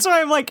that's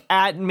why I'm like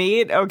at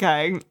meat.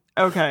 Okay.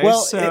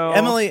 Well, so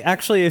Emily,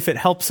 actually, if it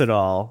helps at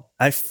all,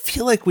 I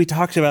feel like we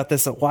talked about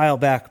this a while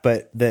back,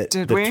 but that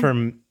the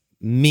term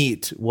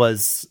meat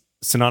was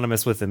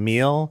synonymous with a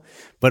meal,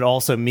 but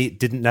also meat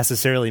didn't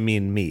necessarily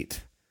mean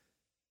meat.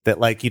 That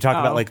like you talk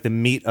about like the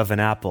meat of an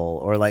apple,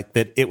 or like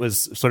that it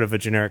was sort of a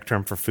generic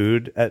term for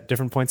food at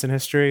different points in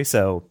history.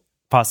 So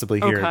possibly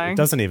here it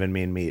doesn't even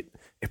mean meat.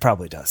 It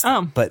probably does,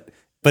 but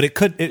it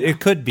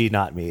could be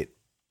not meat.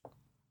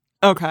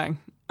 Okay.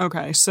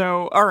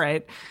 So all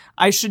right,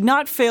 I should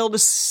not fail to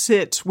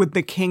sit with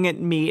the king at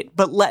meat,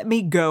 but let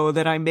me go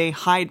that I may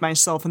hide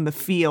myself in the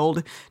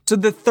field to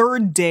the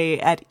third day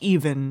at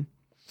even.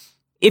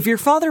 If your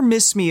father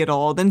miss me at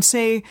all, then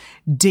say,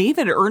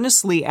 David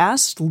earnestly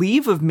asked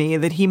leave of me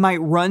that he might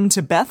run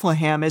to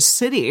Bethlehem his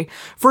city,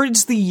 for it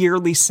is the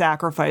yearly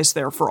sacrifice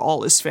there for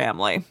all his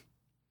family.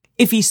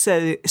 If he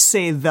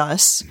say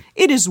thus,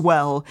 it is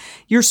well,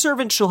 your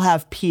servant shall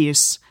have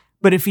peace.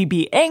 But if he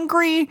be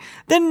angry,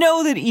 then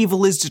know that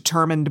evil is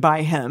determined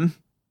by him.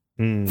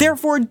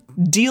 Therefore,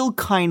 deal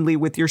kindly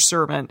with your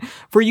servant,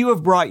 for you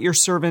have brought your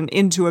servant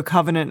into a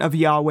covenant of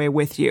Yahweh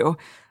with you.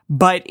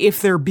 But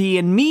if there be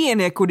in me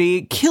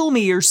iniquity, kill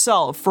me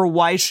yourself, for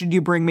why should you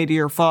bring me to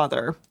your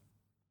father?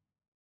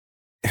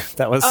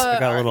 That was I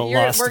got a little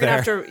lost we're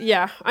gonna there.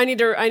 have to, I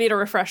need a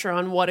refresher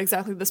on what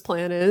exactly this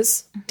plan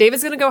is.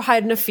 David's gonna go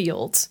hide in a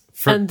field,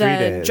 and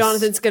then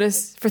Jonathan's gonna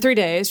for 3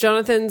 days.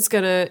 Jonathan's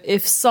gonna,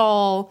 if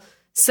Saul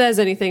says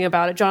anything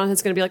about it,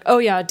 Jonathan's gonna be like, "Oh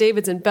yeah,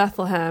 David's in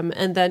Bethlehem."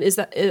 And then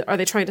are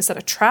they trying to set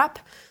a trap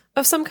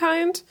of some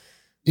kind?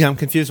 Yeah, I'm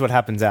confused what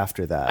happens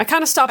after that. I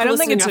kind of stopped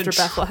listening after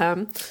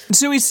Bethlehem.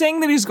 So he's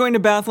saying that he's going to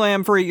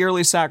Bethlehem for a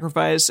yearly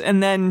sacrifice,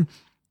 and then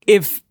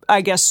if,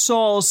 I guess,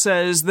 Saul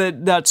says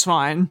that that's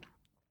fine,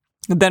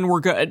 then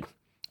we're good.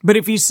 But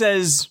if he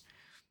says,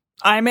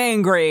 I'm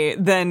angry,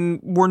 then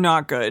we're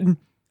not good.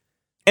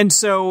 And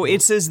so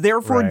it says,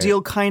 therefore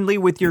deal kindly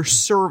with your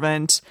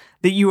servant,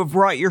 that you have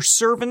brought your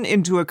servant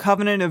into a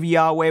covenant of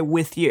Yahweh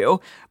with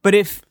you. But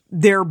if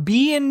there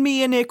be in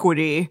me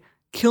iniquity,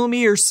 kill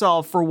me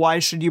yourself, for why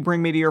should you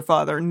bring me to your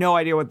father? No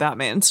idea what that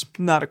means.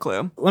 Not a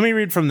clue. Let me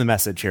read from the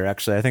message here,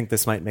 actually. I think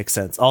this might make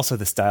sense. Also,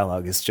 this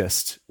dialogue is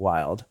just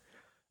wild.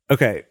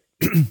 Okay.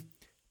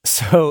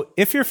 So,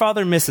 if your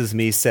father misses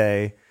me,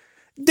 say,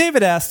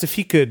 David asked if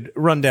he could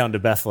run down to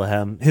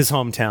Bethlehem, his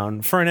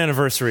hometown, for an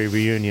anniversary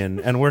reunion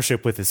and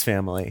worship with his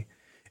family.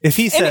 If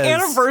he says... An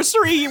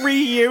anniversary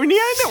reunion?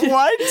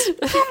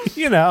 What?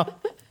 You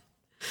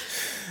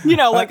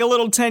know, like a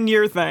little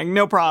 10-year thing.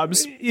 No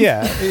probs.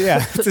 Yeah.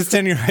 It's his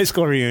 10-year high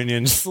school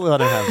reunion. Just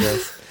let him have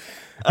this.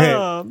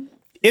 Okay.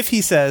 If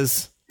he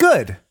says,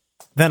 good,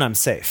 then I'm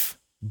safe.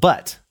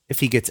 But if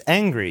he gets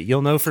angry,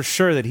 you'll know for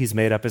sure that he's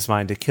made up his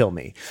mind to kill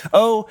me.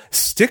 Oh,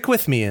 stick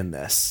with me in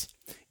this.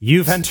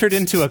 You've entered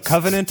into a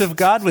covenant of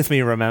God with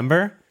me,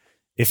 remember?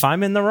 If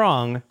I'm in the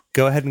wrong,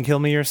 go ahead and kill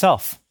me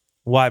yourself.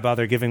 Why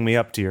bother giving me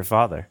up to your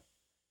father?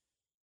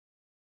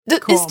 Is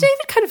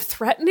David kind of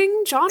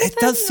threatening Jonathan? It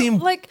does seem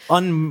like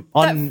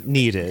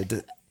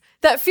unneeded.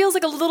 That feels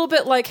like a little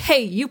bit like,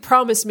 hey, you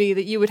promised me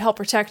that you would help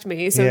protect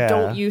me, so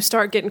don't you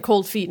start getting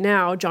cold feet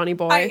now, Johnny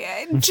boy.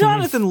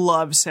 Jonathan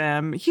loves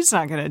him. He's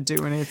not going to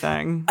do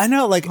anything. I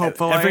know, like,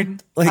 hopefully.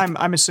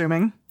 I'm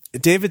assuming.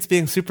 David's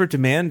being super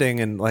demanding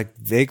and like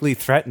vaguely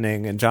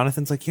threatening, and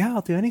Jonathan's like, yeah,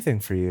 I'll do anything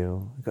for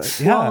you.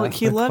 Well,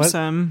 he loves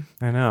him.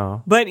 I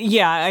know. But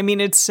yeah, I mean,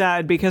 it's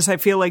sad because I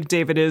feel like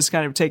David is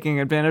kind of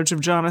taking advantage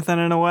of Jonathan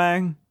in a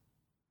way.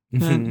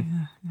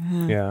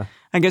 Yeah.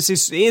 I guess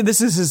this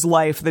is his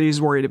life that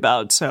he's worried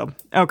about. So,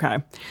 okay.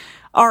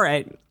 All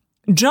right.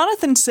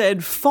 Jonathan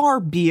said, "Far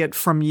be it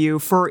from you,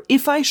 for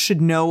if I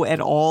should know at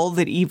all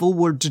that evil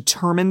were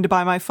determined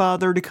by my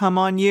father to come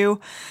on you,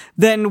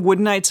 then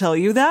wouldn't I tell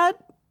you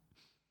that?"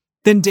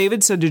 Then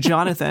David said to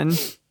Jonathan,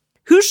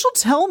 "Who shall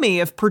tell me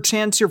if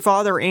perchance your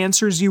father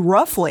answers you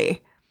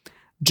roughly?"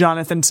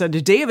 Jonathan said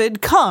to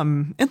David,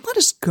 "Come, and let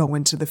us go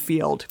into the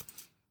field."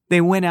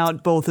 They went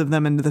out, both of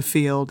them, into the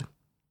field.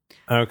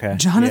 Okay.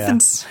 Jonathan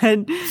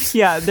said,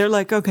 they're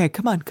like, okay,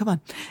 come on.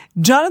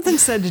 Jonathan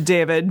said to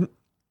David,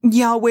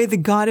 "Yahweh, the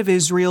God of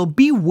Israel,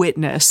 be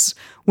witness.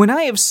 When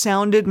I have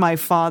sounded my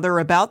father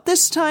about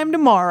this time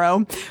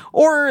tomorrow,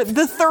 or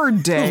the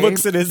third day."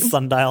 Looks at his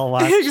sundial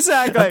watch.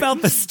 Exactly.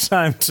 About this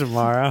time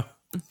tomorrow.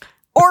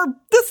 "Or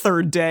the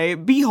third day,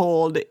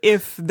 behold,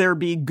 if there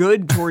be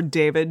good toward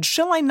David,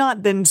 shall I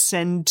not then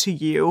send to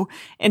you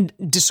and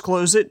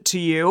disclose it to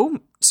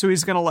you?" So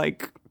he's going to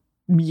like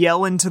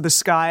yell into the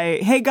sky,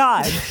 "Hey,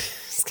 God,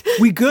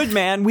 we good,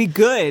 man. We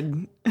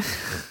good."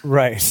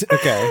 Right.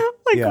 Okay.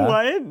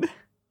 What?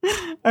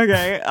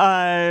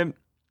 Okay.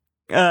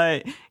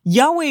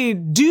 Yahweh,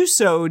 do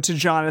so to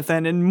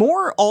Jonathan, and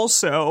more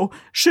also,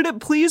 should it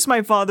please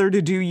my father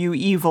to do you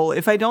evil,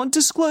 if I don't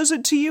disclose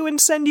it to you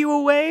and send you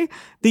away,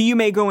 that you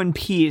may go in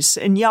peace,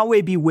 and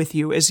Yahweh be with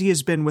you, as he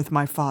has been with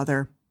my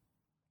father.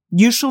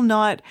 You shall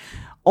not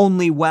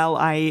only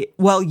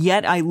while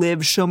yet I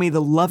live, show me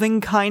the loving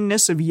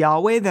kindness of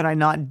Yahweh, that I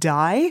not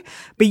die,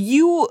 but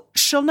you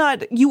shall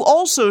not, you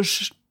also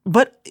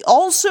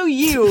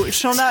you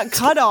shall not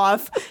cut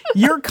off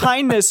your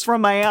kindness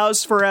from my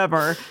house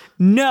forever.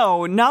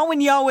 No, not when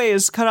Yahweh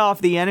has cut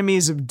off the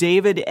enemies of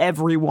David,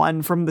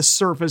 everyone from the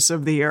surface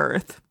of the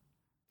earth."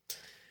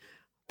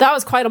 That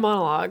was quite a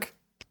monologue.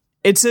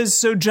 It says,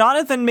 "So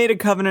Jonathan made a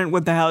covenant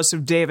with the house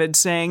of David,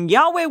 saying,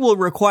 Yahweh will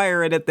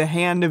require it at the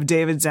hand of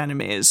David's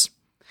enemies.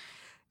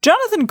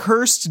 Jonathan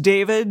caused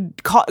David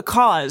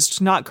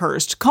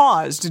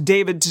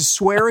to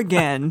swear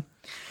again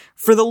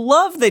for the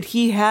love that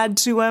he had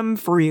to him,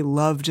 for he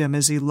loved him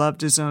as he loved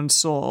his own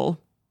soul."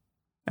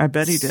 I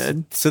bet he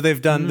did. So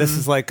they've done, this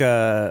is like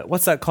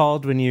what's that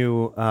called when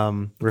you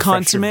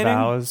refresh your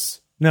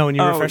vows? No, when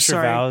you refresh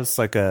your vows,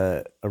 like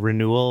a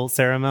renewal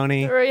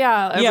ceremony.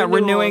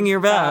 Renewing your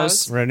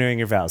vows. Renewing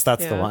your vows.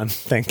 That's the one.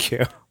 Thank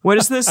you. What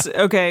is this?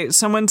 Okay,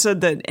 someone said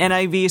that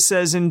NIV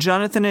says, "And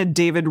Jonathan had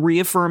David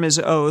reaffirm his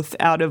oath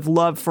out of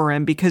love for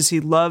him, because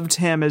he loved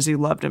him as he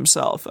loved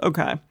himself."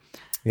 Okay.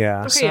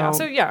 Yeah. Okay,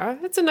 so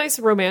it's a nice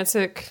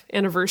romantic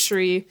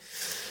anniversary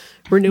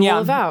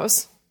renewal of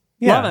vows.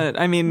 Yeah. Love it.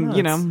 I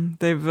mean,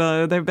 they've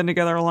been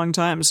together a long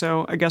time,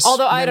 so I guess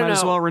I don't know,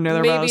 as well renew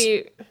their vows.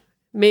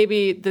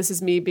 Maybe this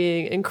is me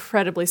being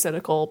incredibly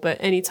cynical, but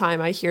anytime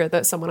I hear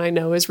that someone I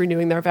know is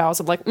renewing their vows,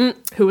 I'm like,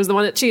 who was the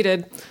one that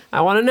cheated?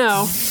 I want to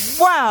know.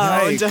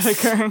 Wow,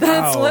 Dedeker.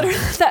 That's literally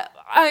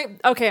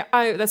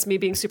that's me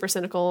being super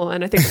cynical,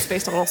 and I think it's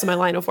based on also my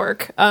line of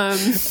work.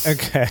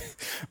 Okay,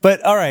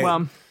 but all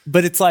right,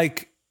 but it's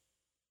like,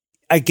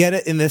 I get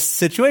it in this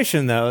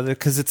situation though,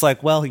 because it's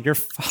like, well, your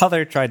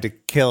father tried to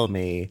kill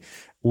me.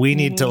 We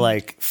need to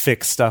like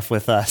fix stuff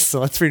with us,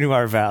 so let's renew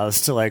our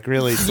vows to like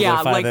really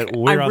solidify that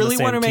we're on the same team. I really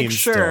want to make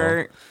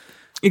sure.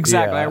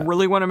 Exactly. I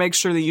really want to make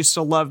sure that you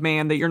still love me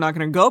and that you're not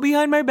going to go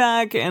behind my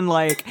back and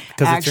like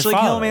actually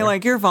kill me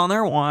like your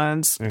father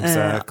wants.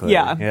 Exactly.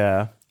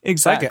 Yeah.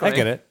 Exactly. I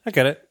get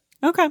it.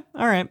 Okay.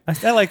 All right.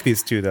 I like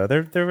these two though.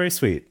 They're very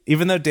sweet.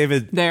 Even though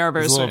David is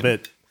a little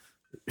bit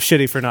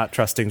shitty for not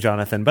trusting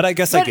Jonathan, but I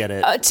guess I get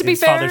it. To be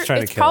fair,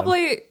 it's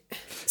probably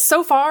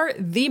so far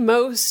the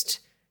most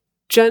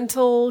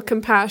gentle,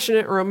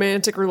 compassionate,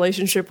 romantic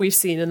relationship we've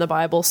seen in the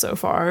Bible so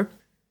far.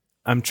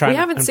 We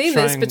haven't seen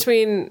this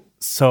between.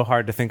 So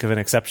hard to think of an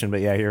exception,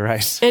 but yeah, you're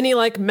right. Any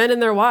like men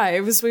and their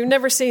wives. We've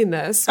never seen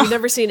this. We've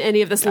never seen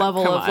any of this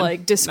level of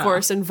like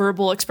discourse and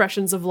verbal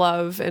expressions of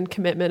love and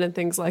commitment and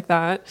things like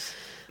that.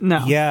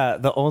 No. Yeah,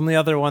 the only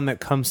other one that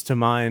comes to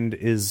mind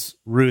is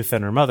Ruth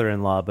and her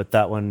mother-in-law, but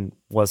that one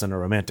wasn't a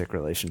romantic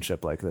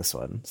relationship like this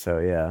one. So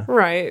yeah.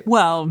 Right.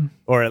 Well,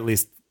 or at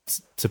least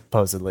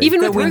supposedly.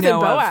 Even with Ruth and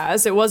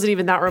Boaz, it wasn't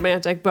even that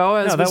romantic.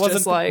 Boaz was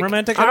just like,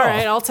 romantic all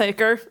right, I'll take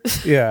her.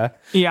 Yeah.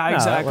 Yeah,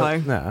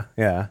 exactly.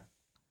 Yeah.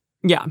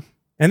 Yeah.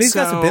 And these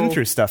guys have been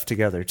through stuff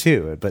together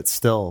too, but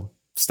still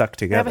stuck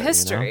together. They have a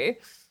history. You know?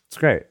 It's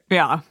great.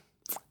 Yeah.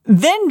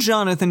 Then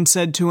Jonathan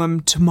said to him,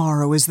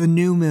 "Tomorrow is the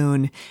new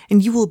moon,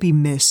 and you will be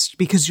missed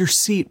because your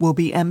seat will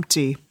be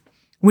empty.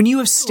 When you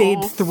have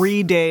stayed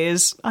 3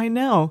 days, I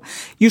know,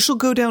 you shall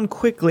go down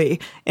quickly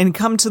and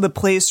come to the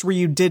place where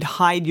you did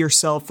hide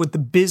yourself with the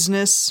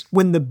business,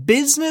 when the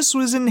business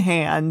was in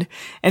hand,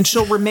 and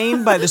shall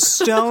remain by the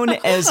stone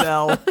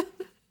Ezel.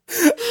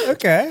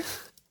 Okay.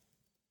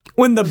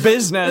 When the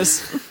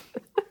business...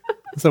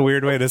 It's a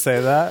weird way to say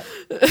that.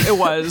 It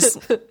was.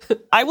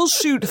 I will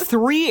shoot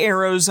 3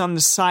 arrows on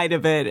the side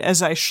of it as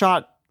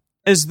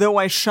though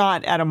I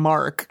shot at a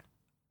mark.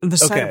 The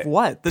side of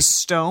what? The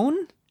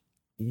stone?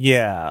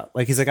 Yeah.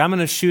 Like he's like, I'm going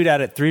to shoot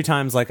at it 3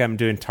 times like I'm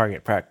doing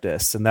target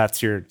practice. And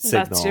that's your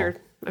signal. That's your,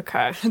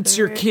 okay. That's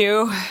your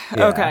cue?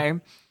 Yeah. Okay.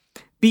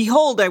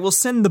 Behold, I will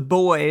send the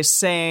boy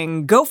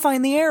saying, go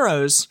find the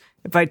arrows.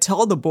 If I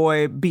tell the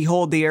boy,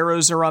 behold, the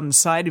arrows are on the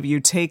side of you,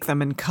 take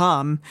them and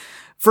come.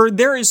 For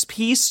there is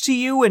peace to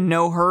you and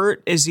no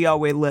hurt, as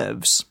Yahweh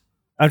lives.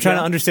 I'm trying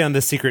to understand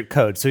the secret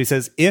code. So he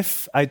says,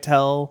 if I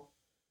tell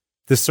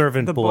the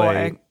servant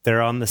boy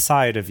they're on the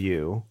side of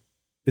you,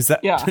 is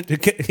that? Yeah.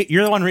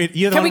 You're the one reading.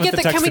 You're the one with the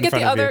text in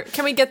front of you.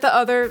 Can we get the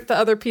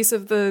other piece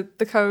of the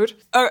code?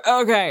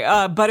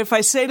 Okay. But if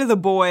I say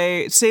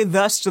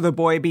thus to the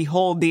boy,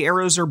 behold, the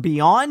arrows are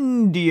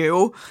beyond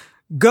you.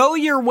 Go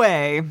your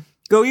way.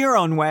 Go your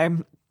own way.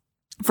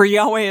 For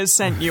Yahweh has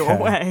sent you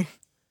away.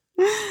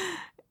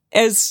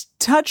 As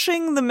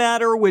touching the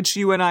matter which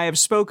you and I have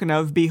spoken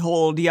of,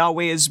 behold,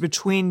 Yahweh is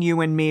between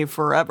you and me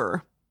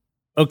forever.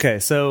 Okay,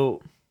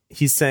 so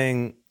he's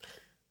saying,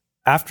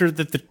 after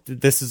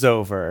this is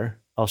over,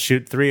 I'll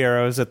shoot 3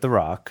 arrows at the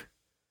rock.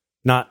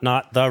 Not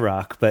the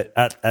rock, but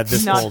at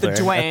this boulder,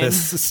 at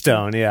this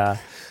stone, yeah.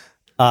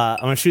 I'm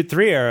going to shoot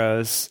 3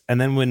 arrows, and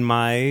then when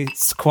my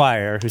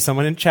squire, who's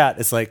someone in chat,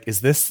 is like,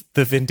 is this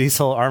the Vin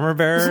Diesel armor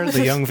bearer?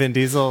 The young Vin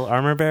Diesel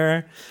armor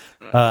bearer?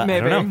 Maybe. I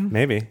don't know.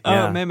 Maybe.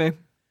 Yeah. Oh, maybe.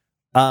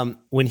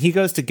 When he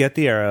goes to get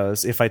the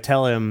arrows, if I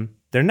tell him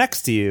they're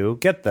next to you,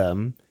 get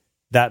them,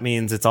 that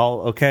means it's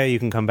all okay, you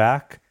can come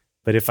back.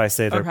 But if I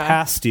say they're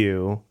past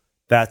you,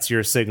 that's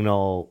your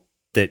signal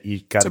that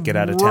you got to get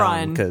out of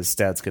town because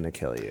Dad's going to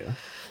kill you.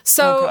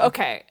 So,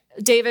 okay.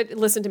 David,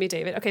 listen to me,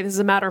 David. Okay, this is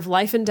a matter of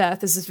life and death.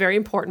 This is very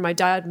important. My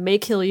dad may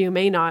kill you,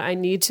 may not. I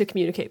need to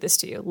communicate this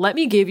to you. Let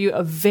me give you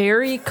a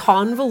very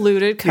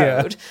convoluted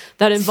code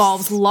that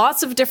involves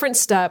lots of different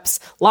steps,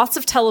 lots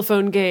of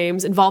telephone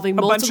games involving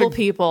multiple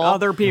people.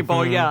 Other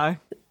people, yeah.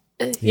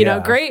 You know,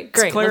 great.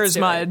 It's clear Let's as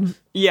mud.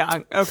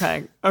 Yeah,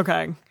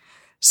 okay.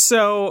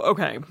 So,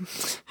 okay.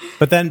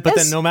 But then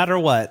no matter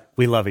what,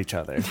 we love each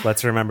other.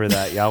 Let's remember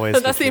that.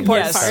 Yahweh's That's the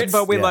important part.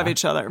 But we love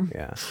each other.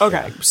 Yeah.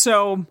 Okay,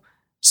 so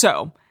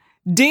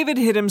David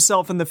hid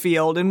himself in the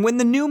field, and when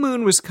the new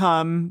moon was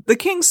come, the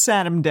king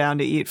sat him down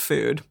to eat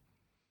food.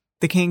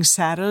 The king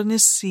sat on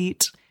his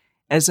seat,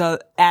 as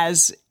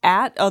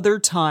at other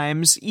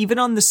times, even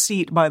on the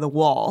seat by the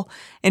wall.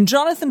 And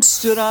Jonathan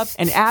stood up,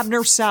 and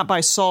Abner sat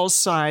by Saul's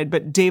side,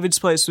 but David's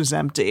place was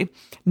empty.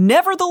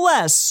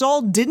 Nevertheless,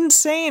 Saul didn't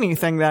say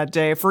anything that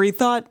day, for he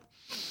thought,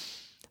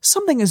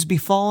 something has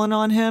befallen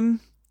on him.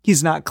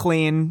 He's not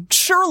clean.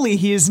 Surely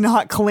he is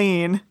not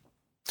clean.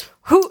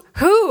 Who?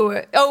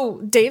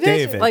 Oh,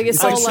 David? Like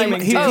it's all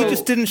like he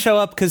just didn't show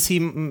up because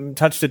he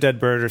touched a dead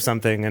bird or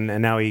something,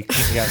 and now he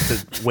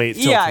has to wait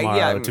till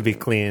tomorrow to be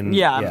clean.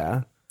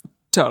 Yeah,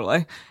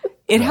 totally.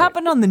 It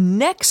happened on the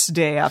next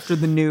day after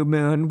the new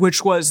moon,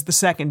 which was the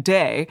second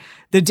day,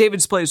 that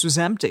David's place was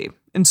empty.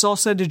 And Saul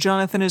said to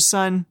Jonathan his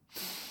son,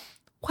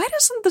 why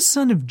doesn't the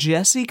son of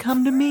Jesse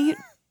come to meet?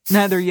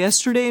 Neither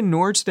yesterday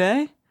nor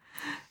today?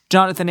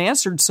 Jonathan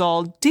answered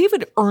Saul,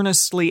 David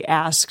earnestly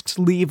asked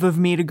leave of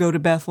me to go to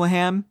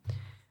Bethlehem.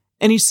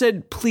 And he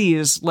said,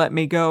 please let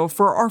me go,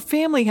 for our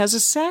family has a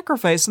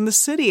sacrifice in the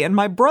city, and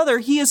my brother,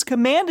 he has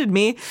commanded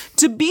me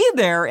to be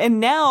there.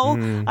 And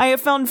now I have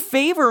found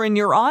favor in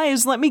your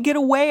eyes. Let me get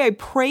away, I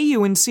pray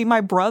you, and see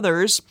my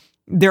brothers.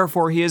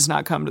 Therefore he has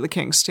not come to the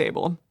king's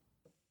table.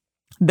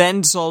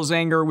 Then Saul's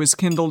anger was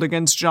kindled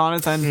against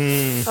Jonathan,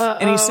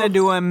 and he said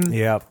to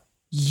him,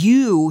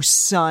 you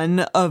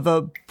son of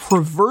a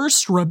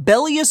perverse,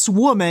 rebellious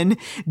woman,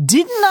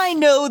 didn't I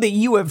know that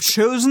you have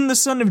chosen the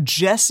son of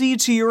Jesse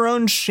to your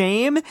own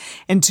shame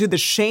and to the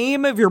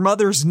shame of your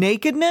mother's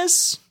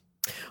nakedness?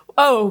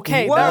 Oh,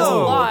 okay.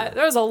 Whoa.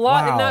 There's a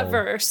lot in that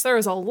verse. There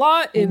was a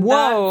lot in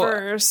that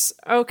verse.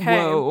 Okay.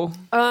 Whoa.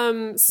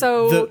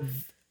 So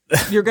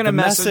you're going to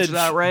message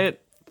that, right?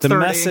 The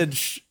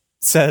message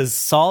says,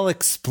 Saul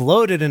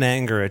exploded in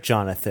anger at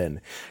Jonathan.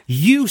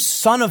 You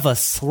son of a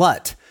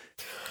slut.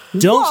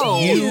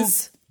 Don't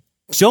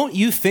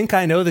you think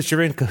I know that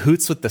you're in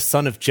cahoots with the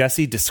son of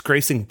Jesse,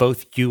 disgracing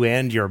both you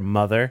and your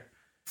mother?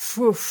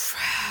 Oof.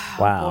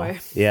 Wow. Oh boy.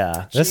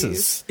 Yeah. This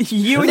is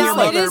you and your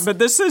mother, but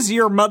this is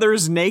your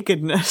mother's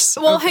nakedness.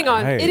 Well, hang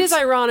on. Right. It is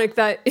ironic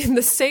that in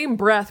the same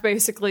breath,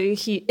 basically,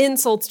 he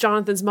insults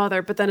Jonathan's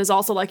mother, but then is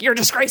also like, you're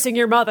disgracing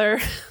your mother.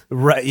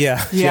 Right.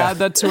 Yeah. Yeah,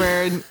 that's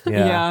weird.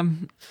 Yeah.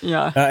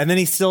 And then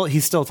he's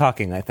still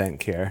talking, I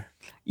think, here.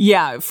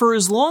 Yeah, for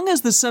as long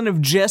as the son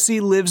of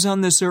Jesse lives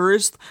on this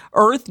earth,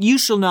 you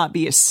shall not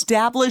be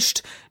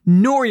established,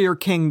 nor your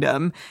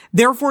kingdom.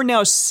 Therefore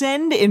now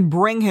send and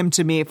bring him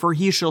to me, for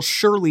he shall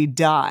surely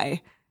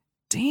die.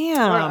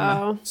 Damn.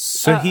 Uh-oh.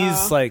 So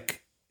he's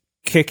like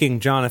kicking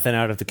Jonathan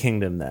out of the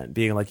kingdom then,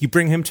 being like, you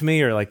bring him to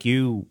me, or like,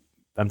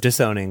 I'm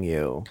disowning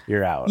you.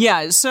 You're out.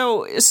 Yeah,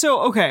 so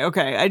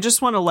okay. I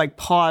just want to like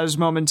pause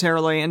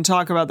momentarily and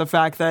talk about the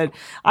fact that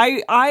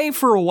I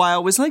for a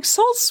while was like,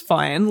 Saul's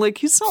fine. Like,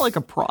 he's not like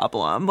a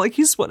problem. Like,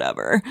 he's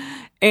whatever.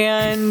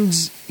 And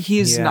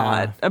he's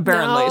not,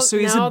 apparently. So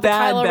he's a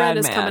bad man.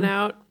 Is coming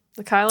out.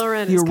 The Kylo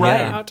Ren is coming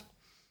out.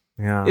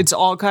 Yeah. It's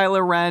all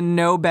Kylo Ren,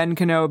 no Ben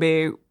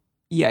Kenobi.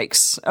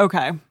 Yikes.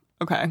 Okay.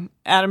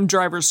 Adam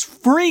Driver's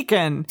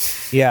freaking.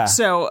 Yeah.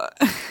 So,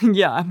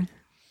 yeah.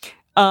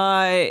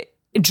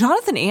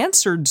 Jonathan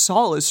answered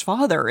Saul, his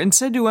father, and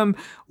said to him,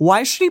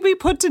 why should he be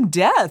put to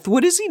death?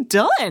 What has he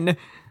done?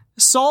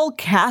 Saul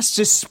cast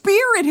a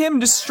spear at him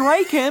to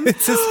strike him.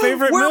 It's his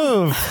favorite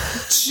move.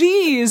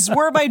 Jeez,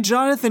 whereby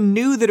Jonathan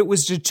knew that it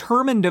was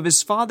determined of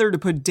his father to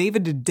put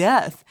David to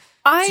death.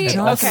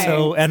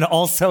 And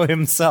also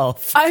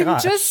himself. I'm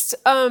just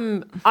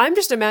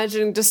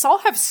imagining, does Saul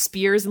have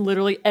spears in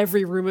literally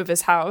every room of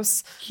his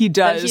house? He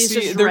does.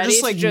 They're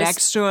just like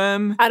next to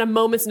him. At a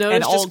moment's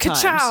notice, just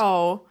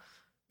ka-chow.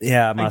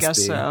 Yeah, it must I guess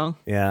be. So.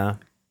 Yeah.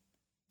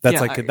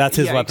 That's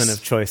his weapon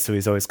of choice, so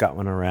he's always got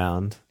one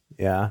around.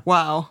 Yeah.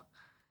 Wow.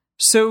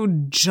 So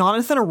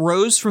Jonathan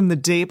arose from the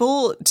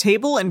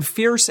table in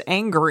fierce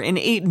anger and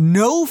ate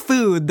no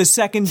food the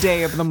second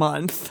day of the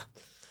month.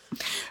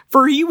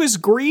 For he was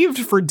grieved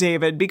for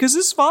David because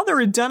his father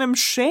had done him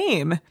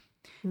shame.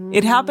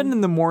 It happened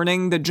in the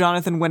morning that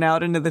Jonathan went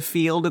out into the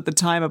field at the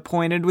time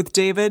appointed with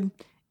David,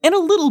 and a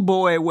little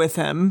boy with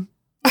him.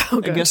 I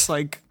guess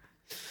like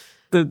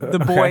the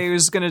boy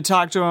who's going to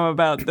talk to him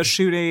about the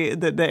shooting,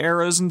 the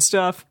arrows and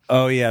stuff.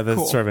 Oh yeah,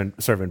 the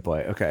servant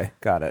boy. Okay,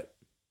 got it.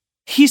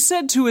 He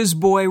said to his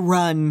boy,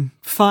 run,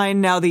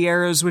 find now the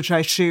arrows which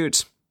I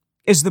shoot.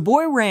 As the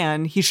boy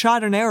ran, he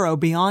shot an arrow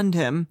beyond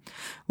him.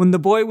 When the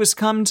boy was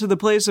come to the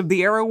place of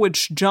the arrow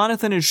which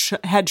Jonathan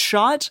had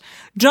shot,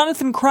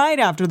 Jonathan cried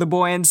after the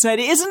boy and said,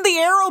 isn't the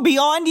arrow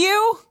beyond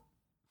you?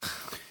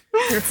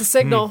 It's the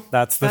signal.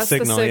 That's the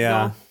signal,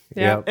 yeah.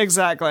 Yep.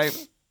 Exactly.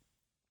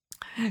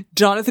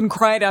 Jonathan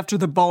cried after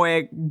the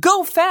boy,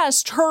 go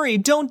fast, hurry,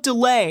 don't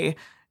delay.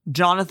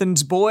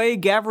 Jonathan's boy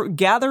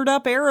gathered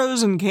up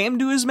arrows and came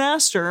to his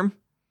master.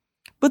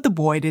 But the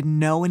boy didn't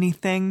know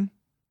anything.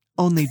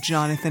 Only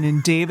Jonathan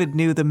and David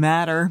knew the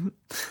matter.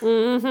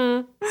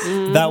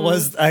 That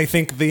was, I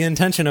think, the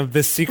intention of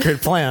this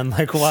secret plan.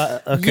 Like,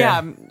 what? Okay.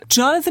 Yeah.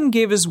 Jonathan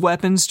gave his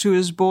weapons to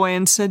his boy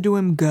and said to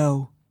him,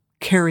 go,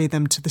 carry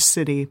them to the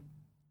city.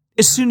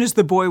 As soon as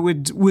the boy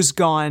was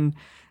gone,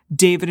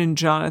 David and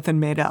Jonathan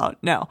made out.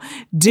 Now,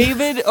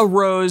 David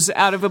arose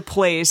out of a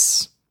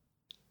place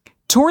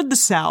toward the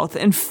south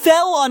and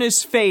fell on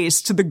his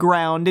face to the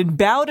ground and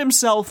bowed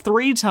himself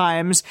 3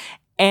 times.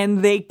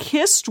 And they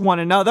kissed one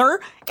another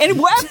and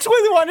wept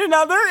with one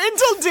another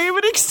until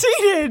David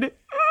exceeded.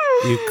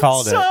 You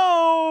called it.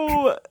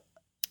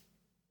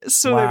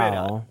 So they made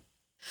out.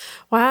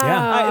 Wow.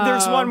 Yeah.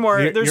 There's one more.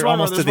 You're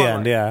almost to the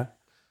end, yeah.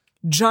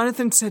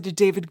 Jonathan said to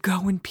David,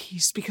 go in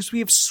peace, because we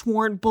have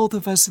sworn both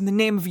of us in the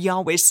name of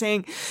Yahweh,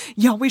 saying,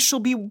 Yahweh shall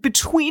be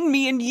between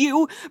me and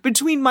you,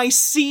 between my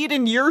seed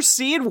and your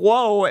seed,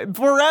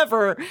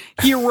 forever.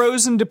 He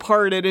arose and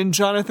departed, and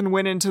Jonathan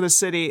went into the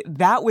city.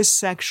 That was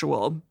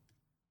sexual.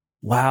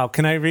 Wow,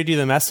 can I read you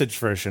the Message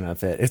version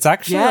of it? It's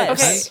actually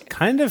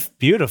kind of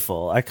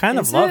beautiful. I kind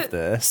of love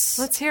this.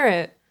 Let's hear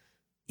it.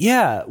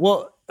 Yeah,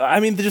 well, I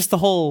mean, just the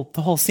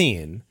whole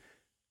scene.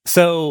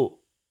 So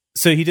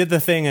he did the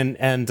thing,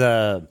 and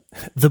the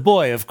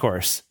boy, of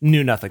course,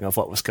 knew nothing of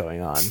what was going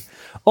on.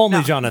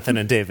 Only Jonathan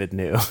and David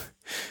knew.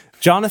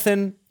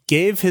 Jonathan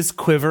gave his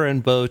quiver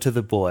and bow to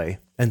the boy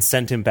and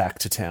sent him back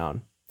to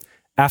town.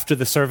 After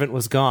the servant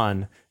was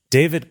gone,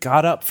 David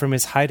got up from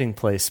his hiding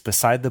place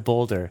beside the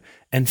boulder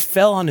and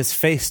fell on his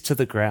face to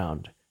the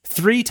ground,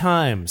 3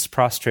 times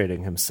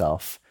prostrating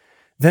himself.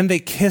 Then they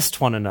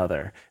kissed one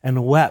another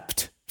and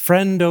wept,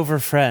 friend over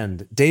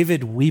friend,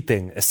 David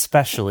weeping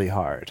especially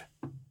hard.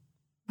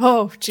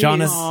 Oh, geez.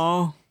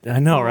 I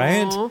know,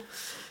 right?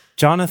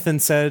 Jonathan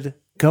said,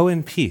 go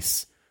in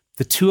peace.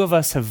 The 2 of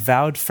us have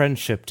vowed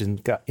friendship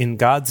in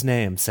God's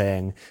name,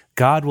 saying,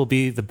 God will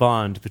be the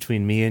bond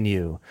between me and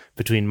you,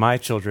 between my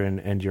children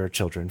and your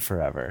children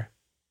forever.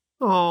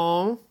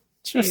 Oh,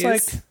 just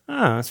like,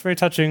 it's very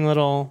touching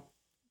little.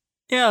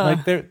 Yeah,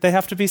 like they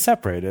have to be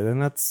separated,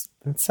 and that's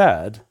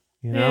sad.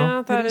 You know,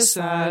 yeah, that is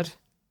sad.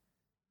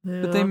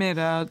 Yeah. But they made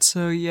out,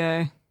 so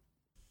yay!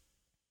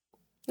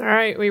 All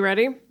right, we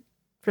ready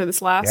for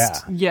this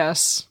last? Yeah.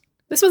 Yes.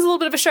 This was a little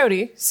bit of a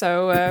showdy,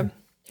 so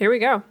here we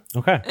go.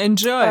 Okay,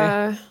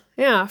 enjoy.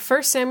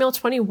 1 Samuel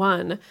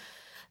 21.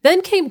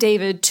 Then came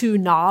David to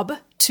Nob,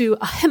 to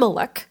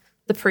Ahimelech,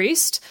 the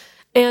priest,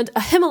 and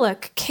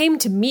Ahimelech came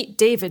to meet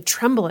David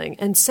trembling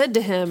and said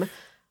to him,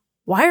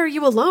 why are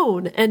you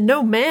alone and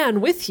no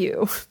man with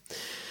you?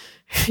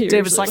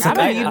 David's like, I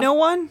don't need no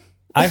one.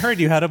 I heard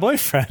you had a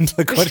boyfriend.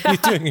 Like, what are you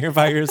doing here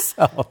by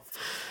yourself?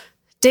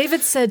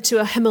 David said to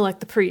Ahimelech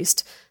the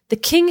priest, "The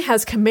king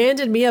has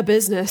commanded me a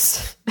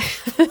business."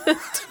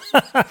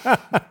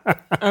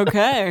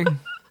 Okay.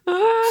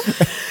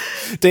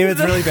 David's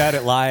really bad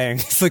at lying.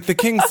 He's like, the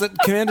king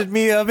commanded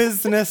me a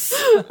business.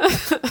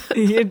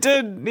 He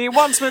did. He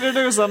wants me to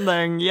do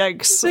something.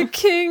 Yikes. The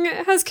king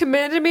has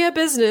commanded me a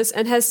business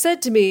and has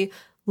said to me,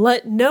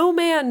 "Let no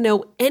man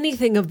know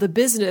anything of the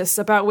business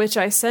about which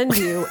I send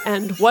you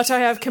and what I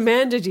have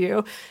commanded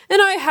you.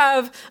 And I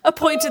have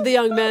appointed the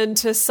young men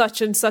to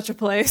such and such a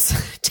place."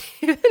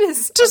 David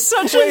is To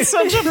such and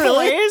such a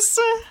place.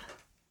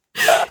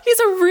 He's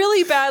a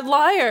really bad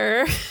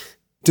liar.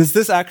 Does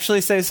this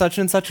actually say such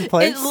and such a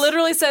place? It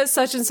literally says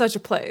such and such a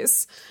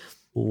place.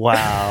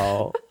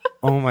 Wow.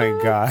 Oh my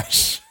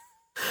gosh.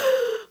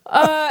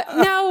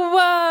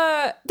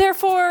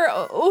 Therefore,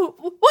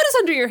 what is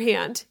under your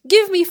hand?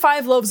 Give me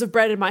 5 loaves of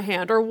bread in my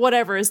hand, or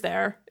whatever is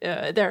there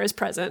is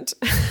present.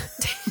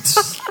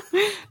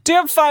 Do you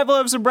have 5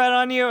 loaves of bread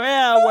on you?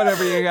 Yeah,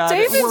 whatever you got.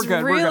 David's We're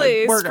good.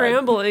 really We're good.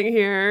 scrambling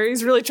here.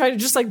 He's really trying to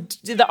just like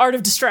do the art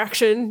of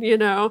distraction, you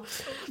know?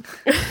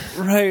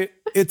 Right.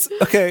 It's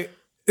okay.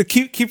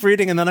 Keep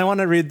reading, and then I want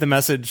to read the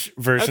Message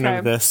version Okay.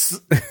 of this.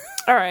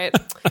 All right.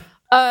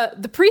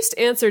 The priest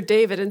answered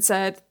David and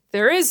said,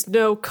 "There is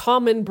no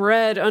common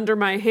bread under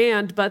my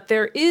hand, but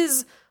there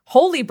is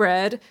holy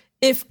bread,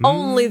 if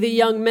only the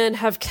young men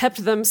have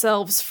kept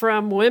themselves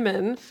from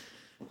women."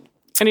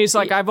 And he's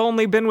like, I've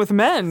only been with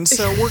men,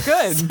 so we're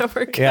good. So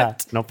we're good. Yeah,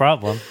 no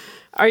problem.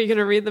 Are you going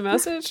to read the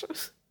message?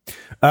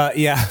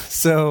 Yeah.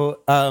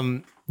 So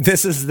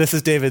this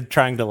is David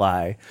trying to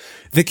lie.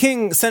 The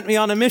king sent me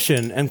on a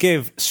mission and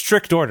gave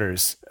strict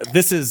orders.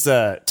 This is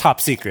top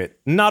secret.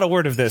 Not a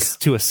word of this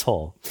to a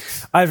soul.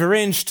 I've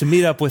arranged to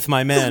meet up with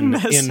my men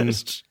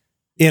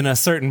in a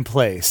certain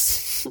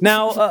place.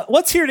 Now,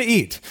 what's here to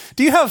eat?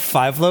 Do you have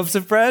 5 loaves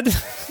of bread?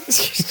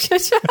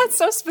 That's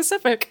so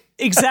specific.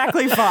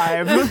 Exactly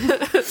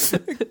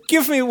 5.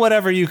 Give me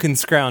whatever you can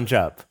scrounge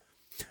up.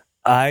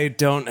 I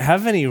don't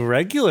have any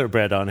regular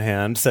bread on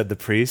hand, said the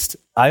priest.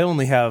 I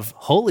only have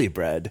holy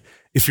bread.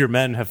 If your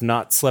men have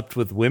not slept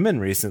with women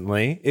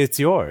recently, it's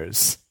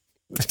yours.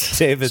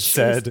 David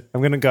said,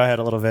 I'm going to go ahead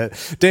a little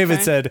bit.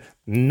 David said,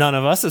 none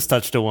of us has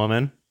touched a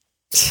woman.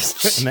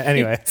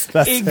 Anyway,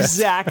 that's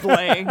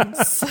Exactly.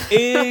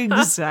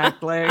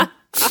 Exactly.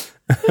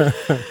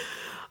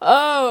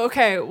 Oh,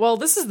 okay. Well,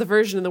 this is the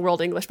version in the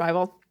World English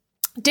Bible.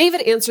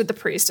 David answered the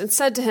priest and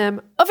said to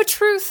him, "Of a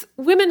truth,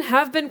 women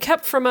have been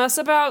kept from us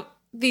about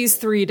these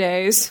 3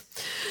 days.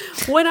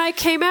 When I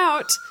came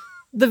out,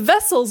 the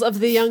vessels of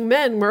the young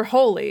men were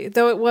holy,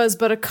 though it was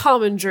but a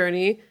common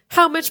journey.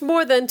 How much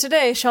more then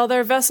today shall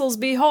their vessels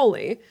be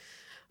holy?"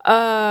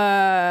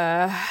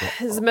 Can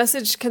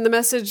the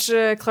message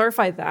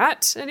clarify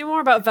that anymore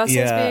about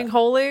vessels being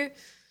holy?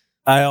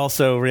 I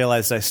also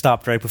realized I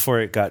stopped right before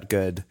it got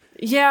good.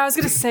 Yeah, I was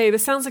going to say,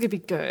 this sounds like it'd be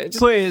good.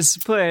 Please.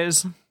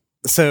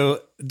 So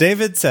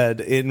David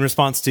said, in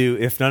response to,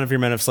 if none of your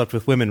men have slept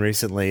with women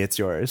recently, it's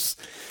yours.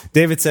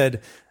 David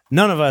said,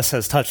 none of us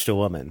has touched a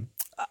woman.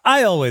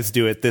 I always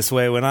do it this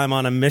way when I'm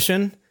on a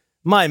mission.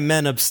 My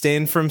men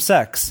abstain from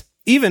sex.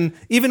 Even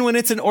when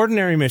it's an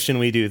ordinary mission,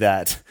 we do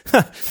that.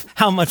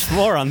 How much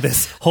more on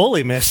this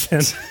holy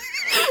mission?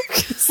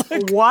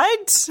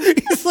 What?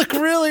 He's like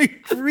really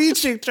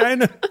reaching, trying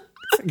to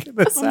figure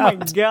this Oh out.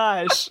 my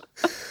gosh.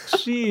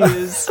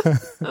 Jeez.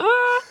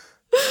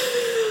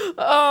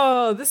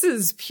 Oh, this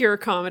is pure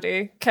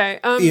comedy. Okay.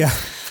 Yeah,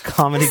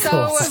 comedy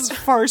gold. This is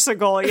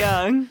farcical,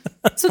 yeah.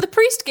 So the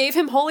priest gave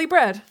him holy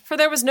bread, for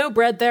there was no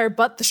bread there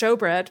but the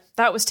showbread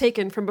that was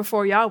taken from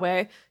before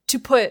Yahweh to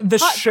put The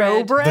hot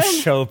showbread?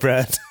 The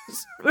showbread.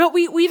 Well,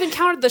 we've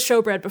encountered the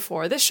showbread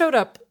before. This showed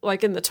up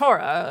like in the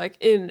Torah, like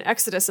in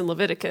Exodus and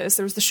Leviticus.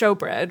 There was the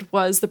showbread,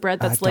 was the bread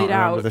that's laid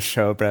out The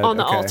showbread on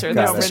the Okay, altar.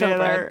 got That's the it.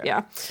 showbread.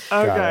 Yeah.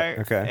 Okay.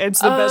 Okay. It's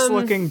the best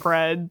looking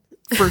bread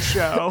for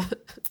show.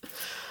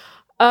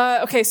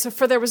 Okay, so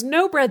for there was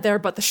no bread there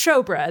but the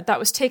showbread that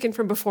was taken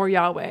from before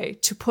Yahweh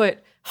to put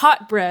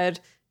hot bread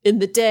in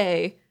the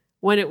day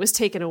when it was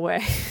taken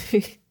away.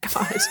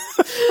 God.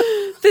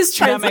 This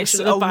That makes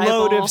translation a of the Bible.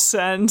 load of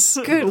sense.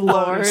 Good A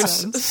load Lord. of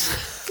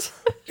sense.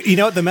 You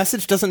know what? The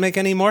message doesn't make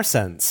any more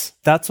sense.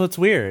 That's what's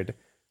weird.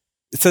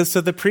 It says,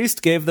 so the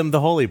priest gave them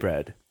the holy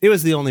bread. It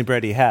was the only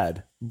bread he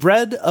had.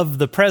 Bread of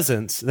the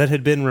presence that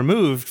had been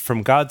removed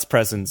from God's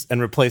presence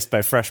and replaced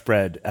by fresh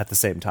bread at the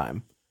same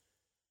time.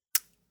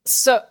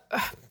 So,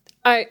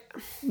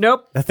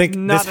 Nope. I think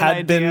not this an had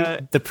idea.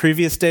 been the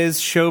previous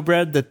day's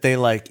showbread that they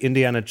like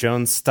Indiana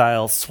Jones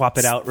style swap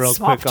it out real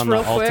swapped quick on the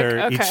real quick. altar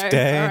Okay. each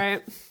day.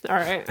 All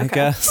right. I Okay.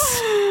 guess.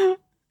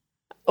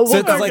 Oh, So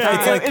it's okay.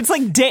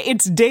 like-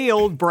 it's day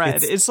old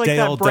bread. It's like that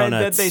day-old bread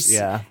donuts, that they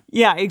yeah.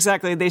 Yeah,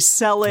 exactly. They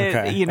sell it,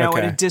 Okay, at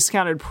okay. a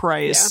discounted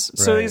price.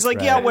 Yeah. So Right, he's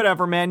like, yeah, right.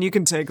 whatever, man. You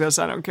can take this.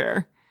 I don't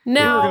care. We're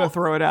Now, gonna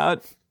throw it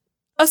out.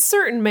 a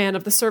certain man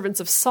of the servants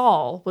of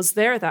Saul was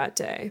there that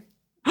day,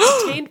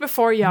 detained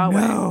before Yahweh,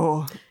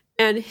 No.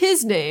 and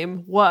his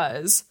name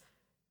was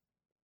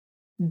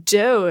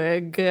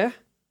Doeg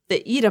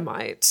the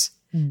Edomite.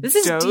 This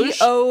is Doge?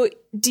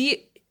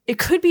 D-O-D. It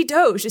could be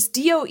Doge. It's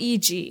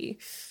D-O-E-G.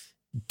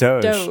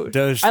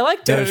 Doge. I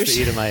like Doge.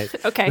 the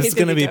Edomite. Okay, this he's is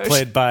going to be Doge.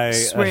 played by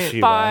Sweet.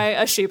 Ashiba. By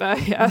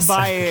Ashiba, yes.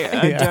 By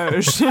a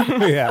Doge.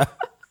 Yeah.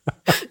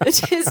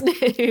 His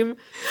name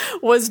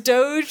was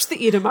Doge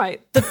the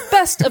Edomite, the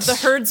best of the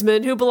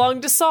herdsmen who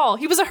belonged to Saul.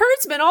 He was a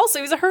herdsman also.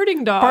 He was a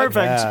herding dog.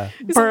 Perfect. Yeah.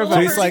 He's a little So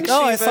he's like,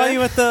 herding I Shiva. saw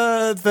you at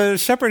the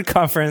Shepherd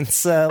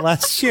Conference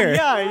last year.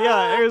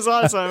 Yeah, it was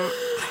awesome.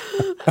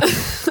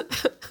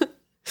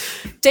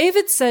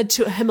 David said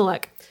to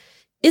Ahimelech,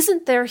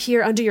 "Isn't there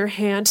here under your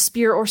hand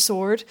spear or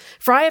sword?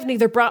 For I have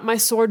neither brought my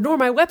sword nor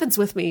my weapons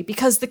with me,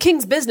 because the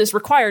king's business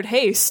required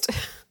haste."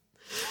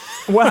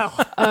 Wow.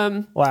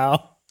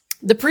 Wow.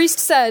 The priest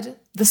said,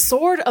 "The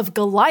sword of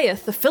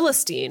Goliath the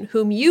Philistine,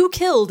 whom you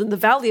killed in the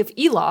valley of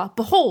Elah,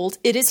 behold,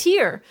 it is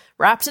here,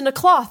 wrapped in a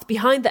cloth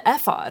behind the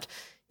ephod.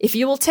 If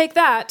you will take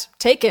that,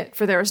 take it,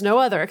 for there is no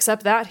other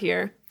except that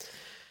here."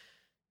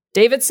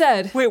 David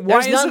said, Wait,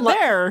 why "There's is none it li-"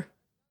 there?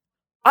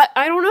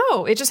 I don't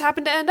know. It just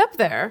happened to end up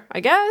there,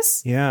 I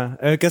guess. Yeah.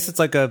 I guess it's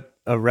like a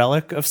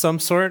relic of some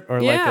sort or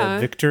like Yeah. a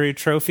victory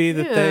trophy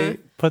that Yeah. they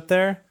put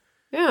there.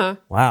 Yeah.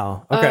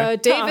 Wow. Okay.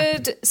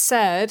 David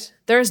said,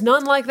 "There's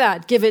none like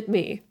that. Give it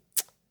me."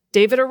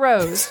 David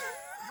arose.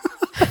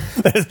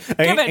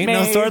 ain't it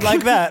no me. sword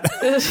like that.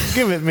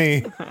 Give it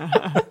me.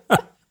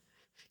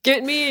 Give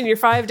it me in your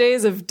 5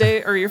 days of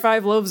day, or your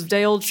 5 loaves of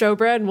day old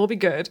showbread, and we'll be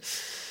good.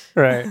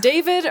 Right.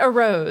 David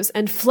arose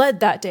and fled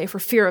that day for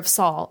fear of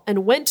Saul,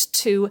 and went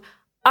to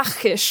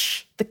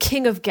Achish, the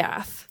king of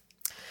Gath.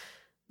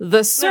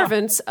 The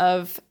servants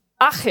of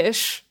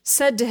Achish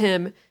said to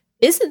him,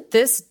 "Isn't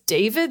this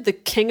David, the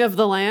king of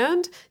the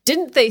land?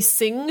 Didn't they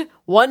sing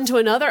one to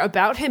another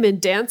about him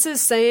in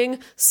dances, saying,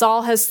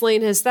 'Saul has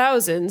slain his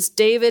thousands,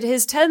 David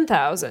his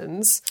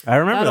 10,000s'?" I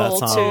remember that old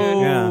song. tune.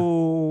 Yeah.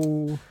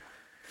 Oh.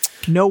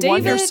 No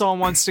wonder David- Saul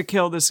wants to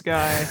kill this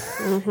guy.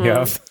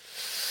 Yeah.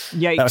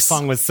 Yikes. That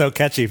song was so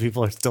catchy.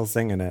 People are still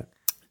singing it.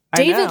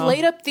 I David know.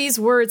 laid up these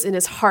words in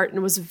his heart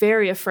and was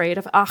very afraid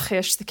of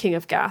Achish, the king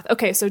of Gath.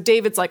 Okay, so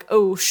David's like,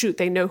 "Oh, shoot,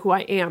 they know who I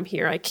am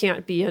here. I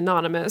can't be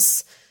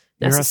anonymous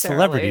You're a necessarily."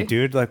 celebrity,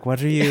 dude. Like,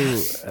 what are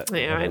you?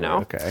 Yeah, I know.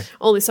 Okay.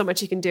 Only so much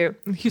he can do.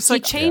 He's He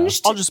like,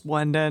 changed. I'll just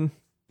blend in.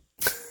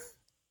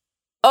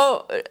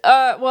 Oh,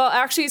 well,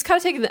 actually, he's kind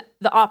of taking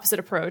the opposite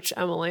approach,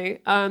 Emily.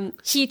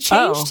 He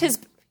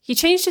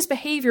changed his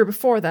behavior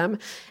before them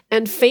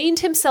and feigned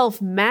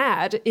himself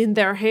mad in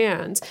their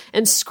hands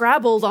and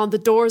scrabbled on the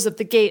doors of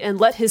the gate and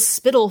let his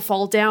spittle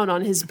fall down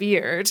on his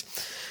beard.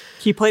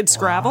 He played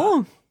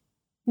Scrabble?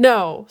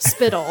 No,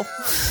 spittle.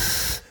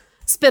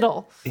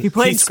 Spittle. He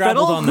played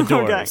Scrabbled Spittle? on the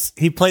doors.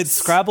 Okay. He played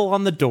Scrabble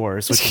on the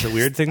doors, which is a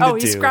weird thing to Oh,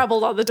 do. he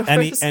scrabbled on the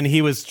doors. and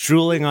he was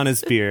drooling on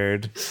his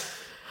beard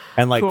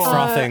and like Cool.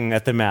 frothing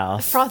at the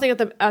mouth. Frothing at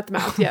the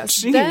mouth,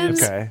 yes.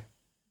 Jeez. Okay.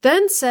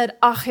 Then said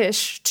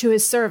Achish to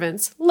his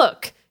servants,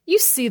 "Look, you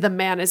see the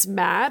man is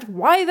mad.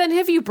 Why then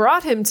have you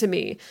brought him to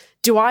me?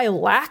 Do I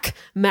lack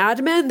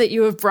madmen that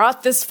you have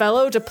brought this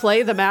fellow to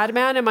play the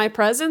madman in my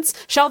presence?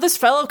 Shall this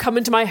fellow come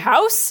into my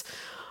house?"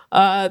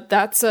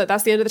 That's the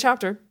end of the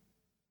chapter.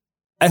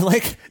 I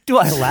like, do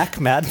I lack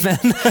madmen?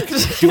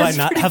 Do I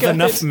not have good.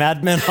 enough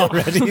madmen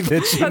already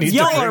that you need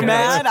Y'all to are bring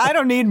mad. I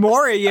don't need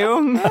more of you.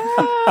 And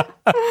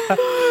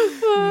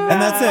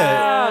that's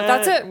it.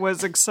 That's it.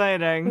 Was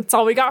exciting. That's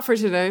all we got for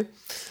today.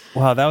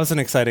 Wow, that was an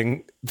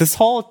exciting. This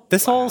whole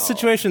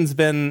situation's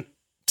been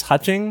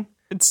touching.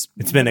 It's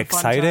Been a fun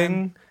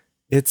exciting. time.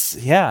 It's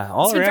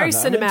all It's been around. very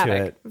I'm into cinematic.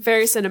 it.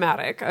 Very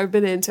cinematic. I've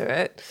been into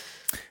it.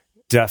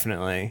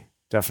 Definitely.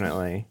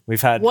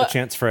 We've had a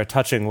chance for a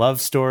touching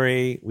love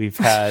story. We've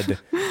had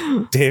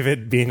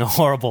David being a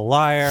horrible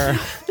liar.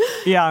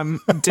 Yeah,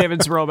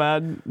 David's real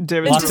bad.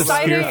 David's Lots real of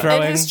bad. spear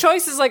throwing. And his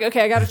choice is like,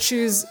 okay, I gotta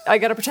choose. I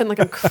gotta pretend like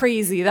I'm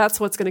crazy. That's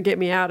what's gonna get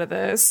me out of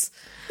this.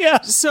 Yeah.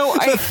 So the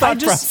I thought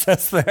just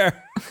process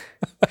there.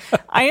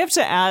 I have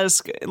to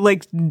ask,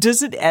 like,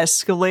 does it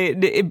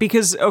escalate?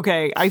 Because,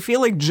 okay, I feel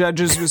like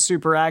Judges was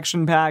super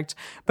action packed,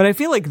 but I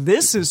feel like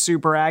this is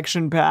super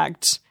action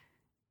packed.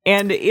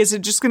 And is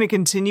it just going to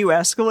continue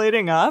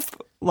escalating up?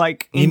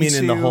 Like, You mean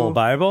in the into- whole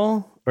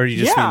Bible, or you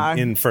just Yeah.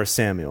 mean in 1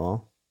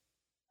 Samuel?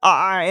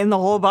 in the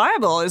whole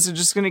Bible? Is it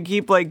just going to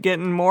keep like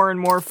getting more and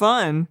more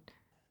fun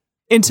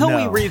until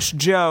we No. reach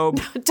Job?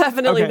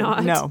 Definitely Okay,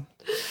 not. No,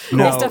 It's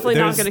definitely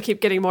not there's- going to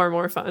keep getting more and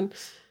more fun.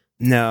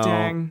 No,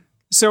 dang.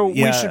 So we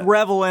Yeah. should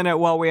revel in it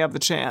while we have the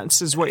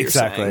chance. Is what you're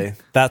exactly. saying?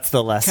 That's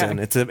the lesson.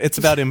 Okay. It's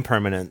about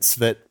impermanence.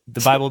 That the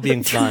Bible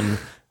being fun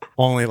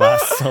only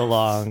lasts so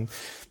long.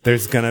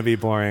 There's gonna be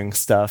boring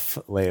stuff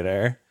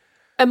later.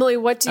 Emily,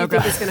 what do you Okay.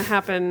 think is going to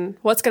happen?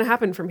 What's going to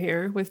happen from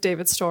here with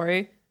David's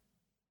story?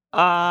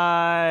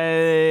 I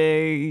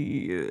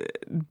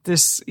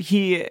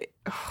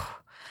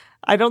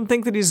don't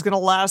think that he's going to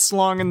last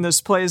long in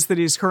this place that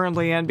he's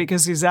currently in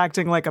because he's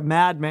acting like a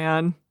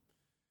madman.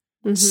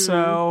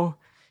 So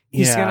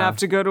he's Yeah. going to have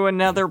to go to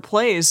another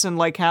place and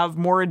like have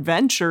more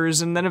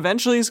adventures, and then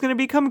eventually he's going to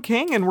become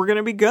king, and we're going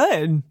to be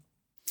good.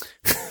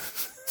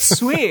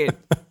 Sweet.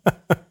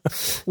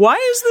 Why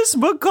is this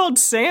book called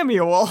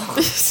Samuel?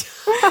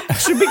 It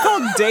should be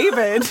called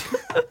David.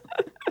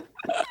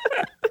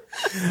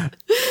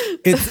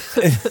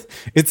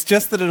 It's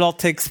just that it all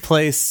takes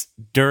place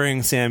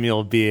during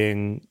Samuel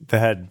being the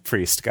head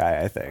priest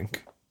guy, I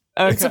think.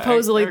 Okay,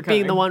 supposedly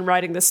being the one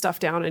writing this stuff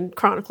down and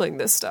chronicling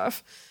this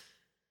stuff.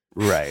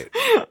 Right.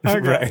 Okay,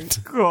 right.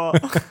 Cool.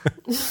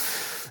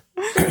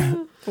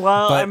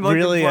 Well, But I'm looking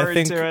really,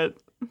 forward to it.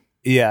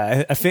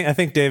 Yeah, I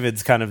think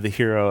David's kind of the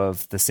hero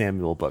of the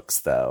Samuel books,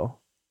 though.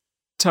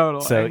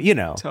 Totally. So, you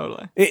know,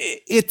 totally.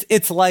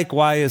 It's like,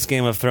 why is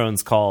Game of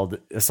Thrones called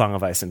A Song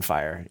of Ice and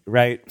Fire,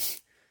 right?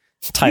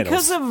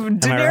 Titles. Because of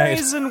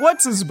Daenerys and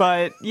what's his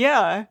butt.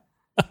 Yeah.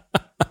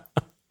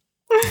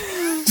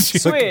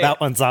 Look, that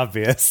one's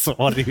obvious.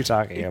 What are you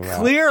talking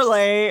about?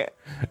 Clearly.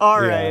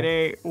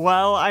 Alrighty. Yeah.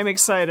 Well, I'm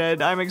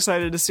excited. I'm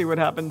excited to see what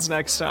happens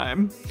next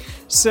time.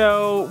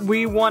 So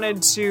we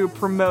wanted to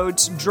promote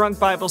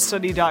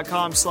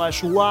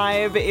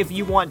drunkbiblestudy.com/live if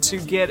you want to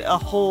get a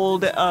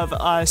hold of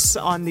us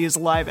on these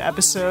live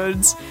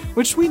episodes,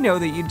 which we know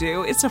that you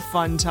do. It's a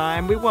fun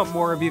time. We want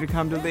more of you to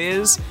come to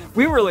these.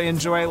 We really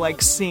enjoy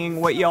seeing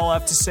what y'all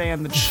have to say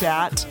in the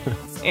chat.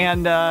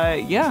 And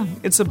yeah,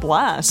 it's a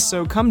blast.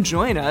 So come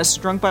join us,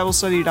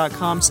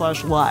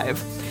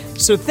 drunkbiblestudy.com/live.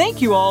 So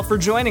thank you all for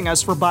joining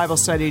us for Bible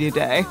study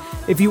today.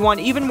 If you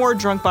want even more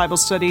Drunk Bible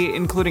Study,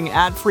 including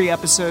ad-free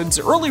episodes,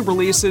 early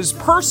releases,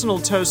 personal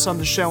toasts on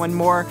the show, and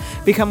more,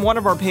 become one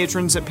of our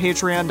patrons at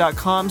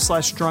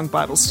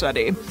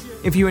patreon.com/drunkbiblestudy.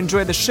 If you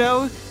enjoy the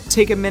show,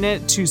 take a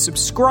minute to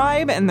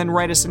subscribe and then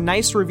write us a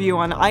nice review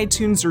on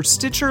iTunes or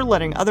Stitcher,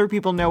 letting other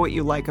people know what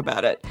you like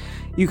about it.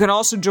 You can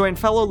also join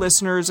fellow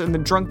listeners in the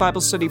Drunk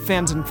Bible Study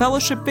Fans and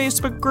Fellowship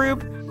Facebook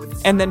group,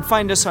 and then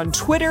find us on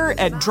Twitter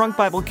at Drunk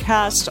Bible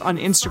Cast, on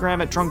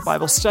Instagram at Drunk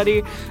Bible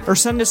Study, or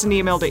send us an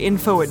email to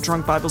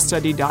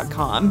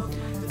info@drunkbiblestudy.com.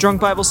 Drunk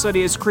Bible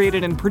Study is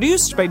created and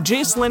produced by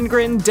Jace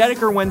Lindgren,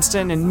 Dedeker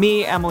Winston, and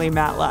me, Emily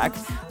Matlack.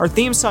 Our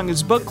theme song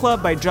is Book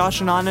Club by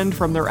Josh and Anand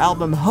from their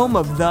album Home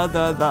of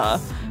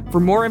the. For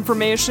more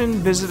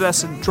information, visit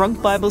us at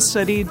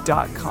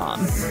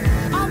drunkbiblestudy.com.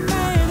 I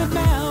made a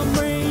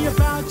memory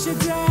about your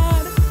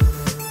dad.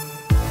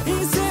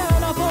 He's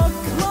in a book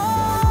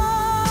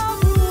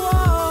club.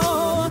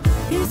 Whoa.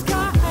 He's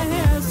got a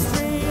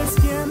history of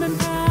skimming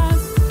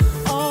past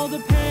all the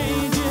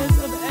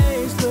pages of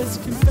ageless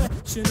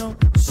confessional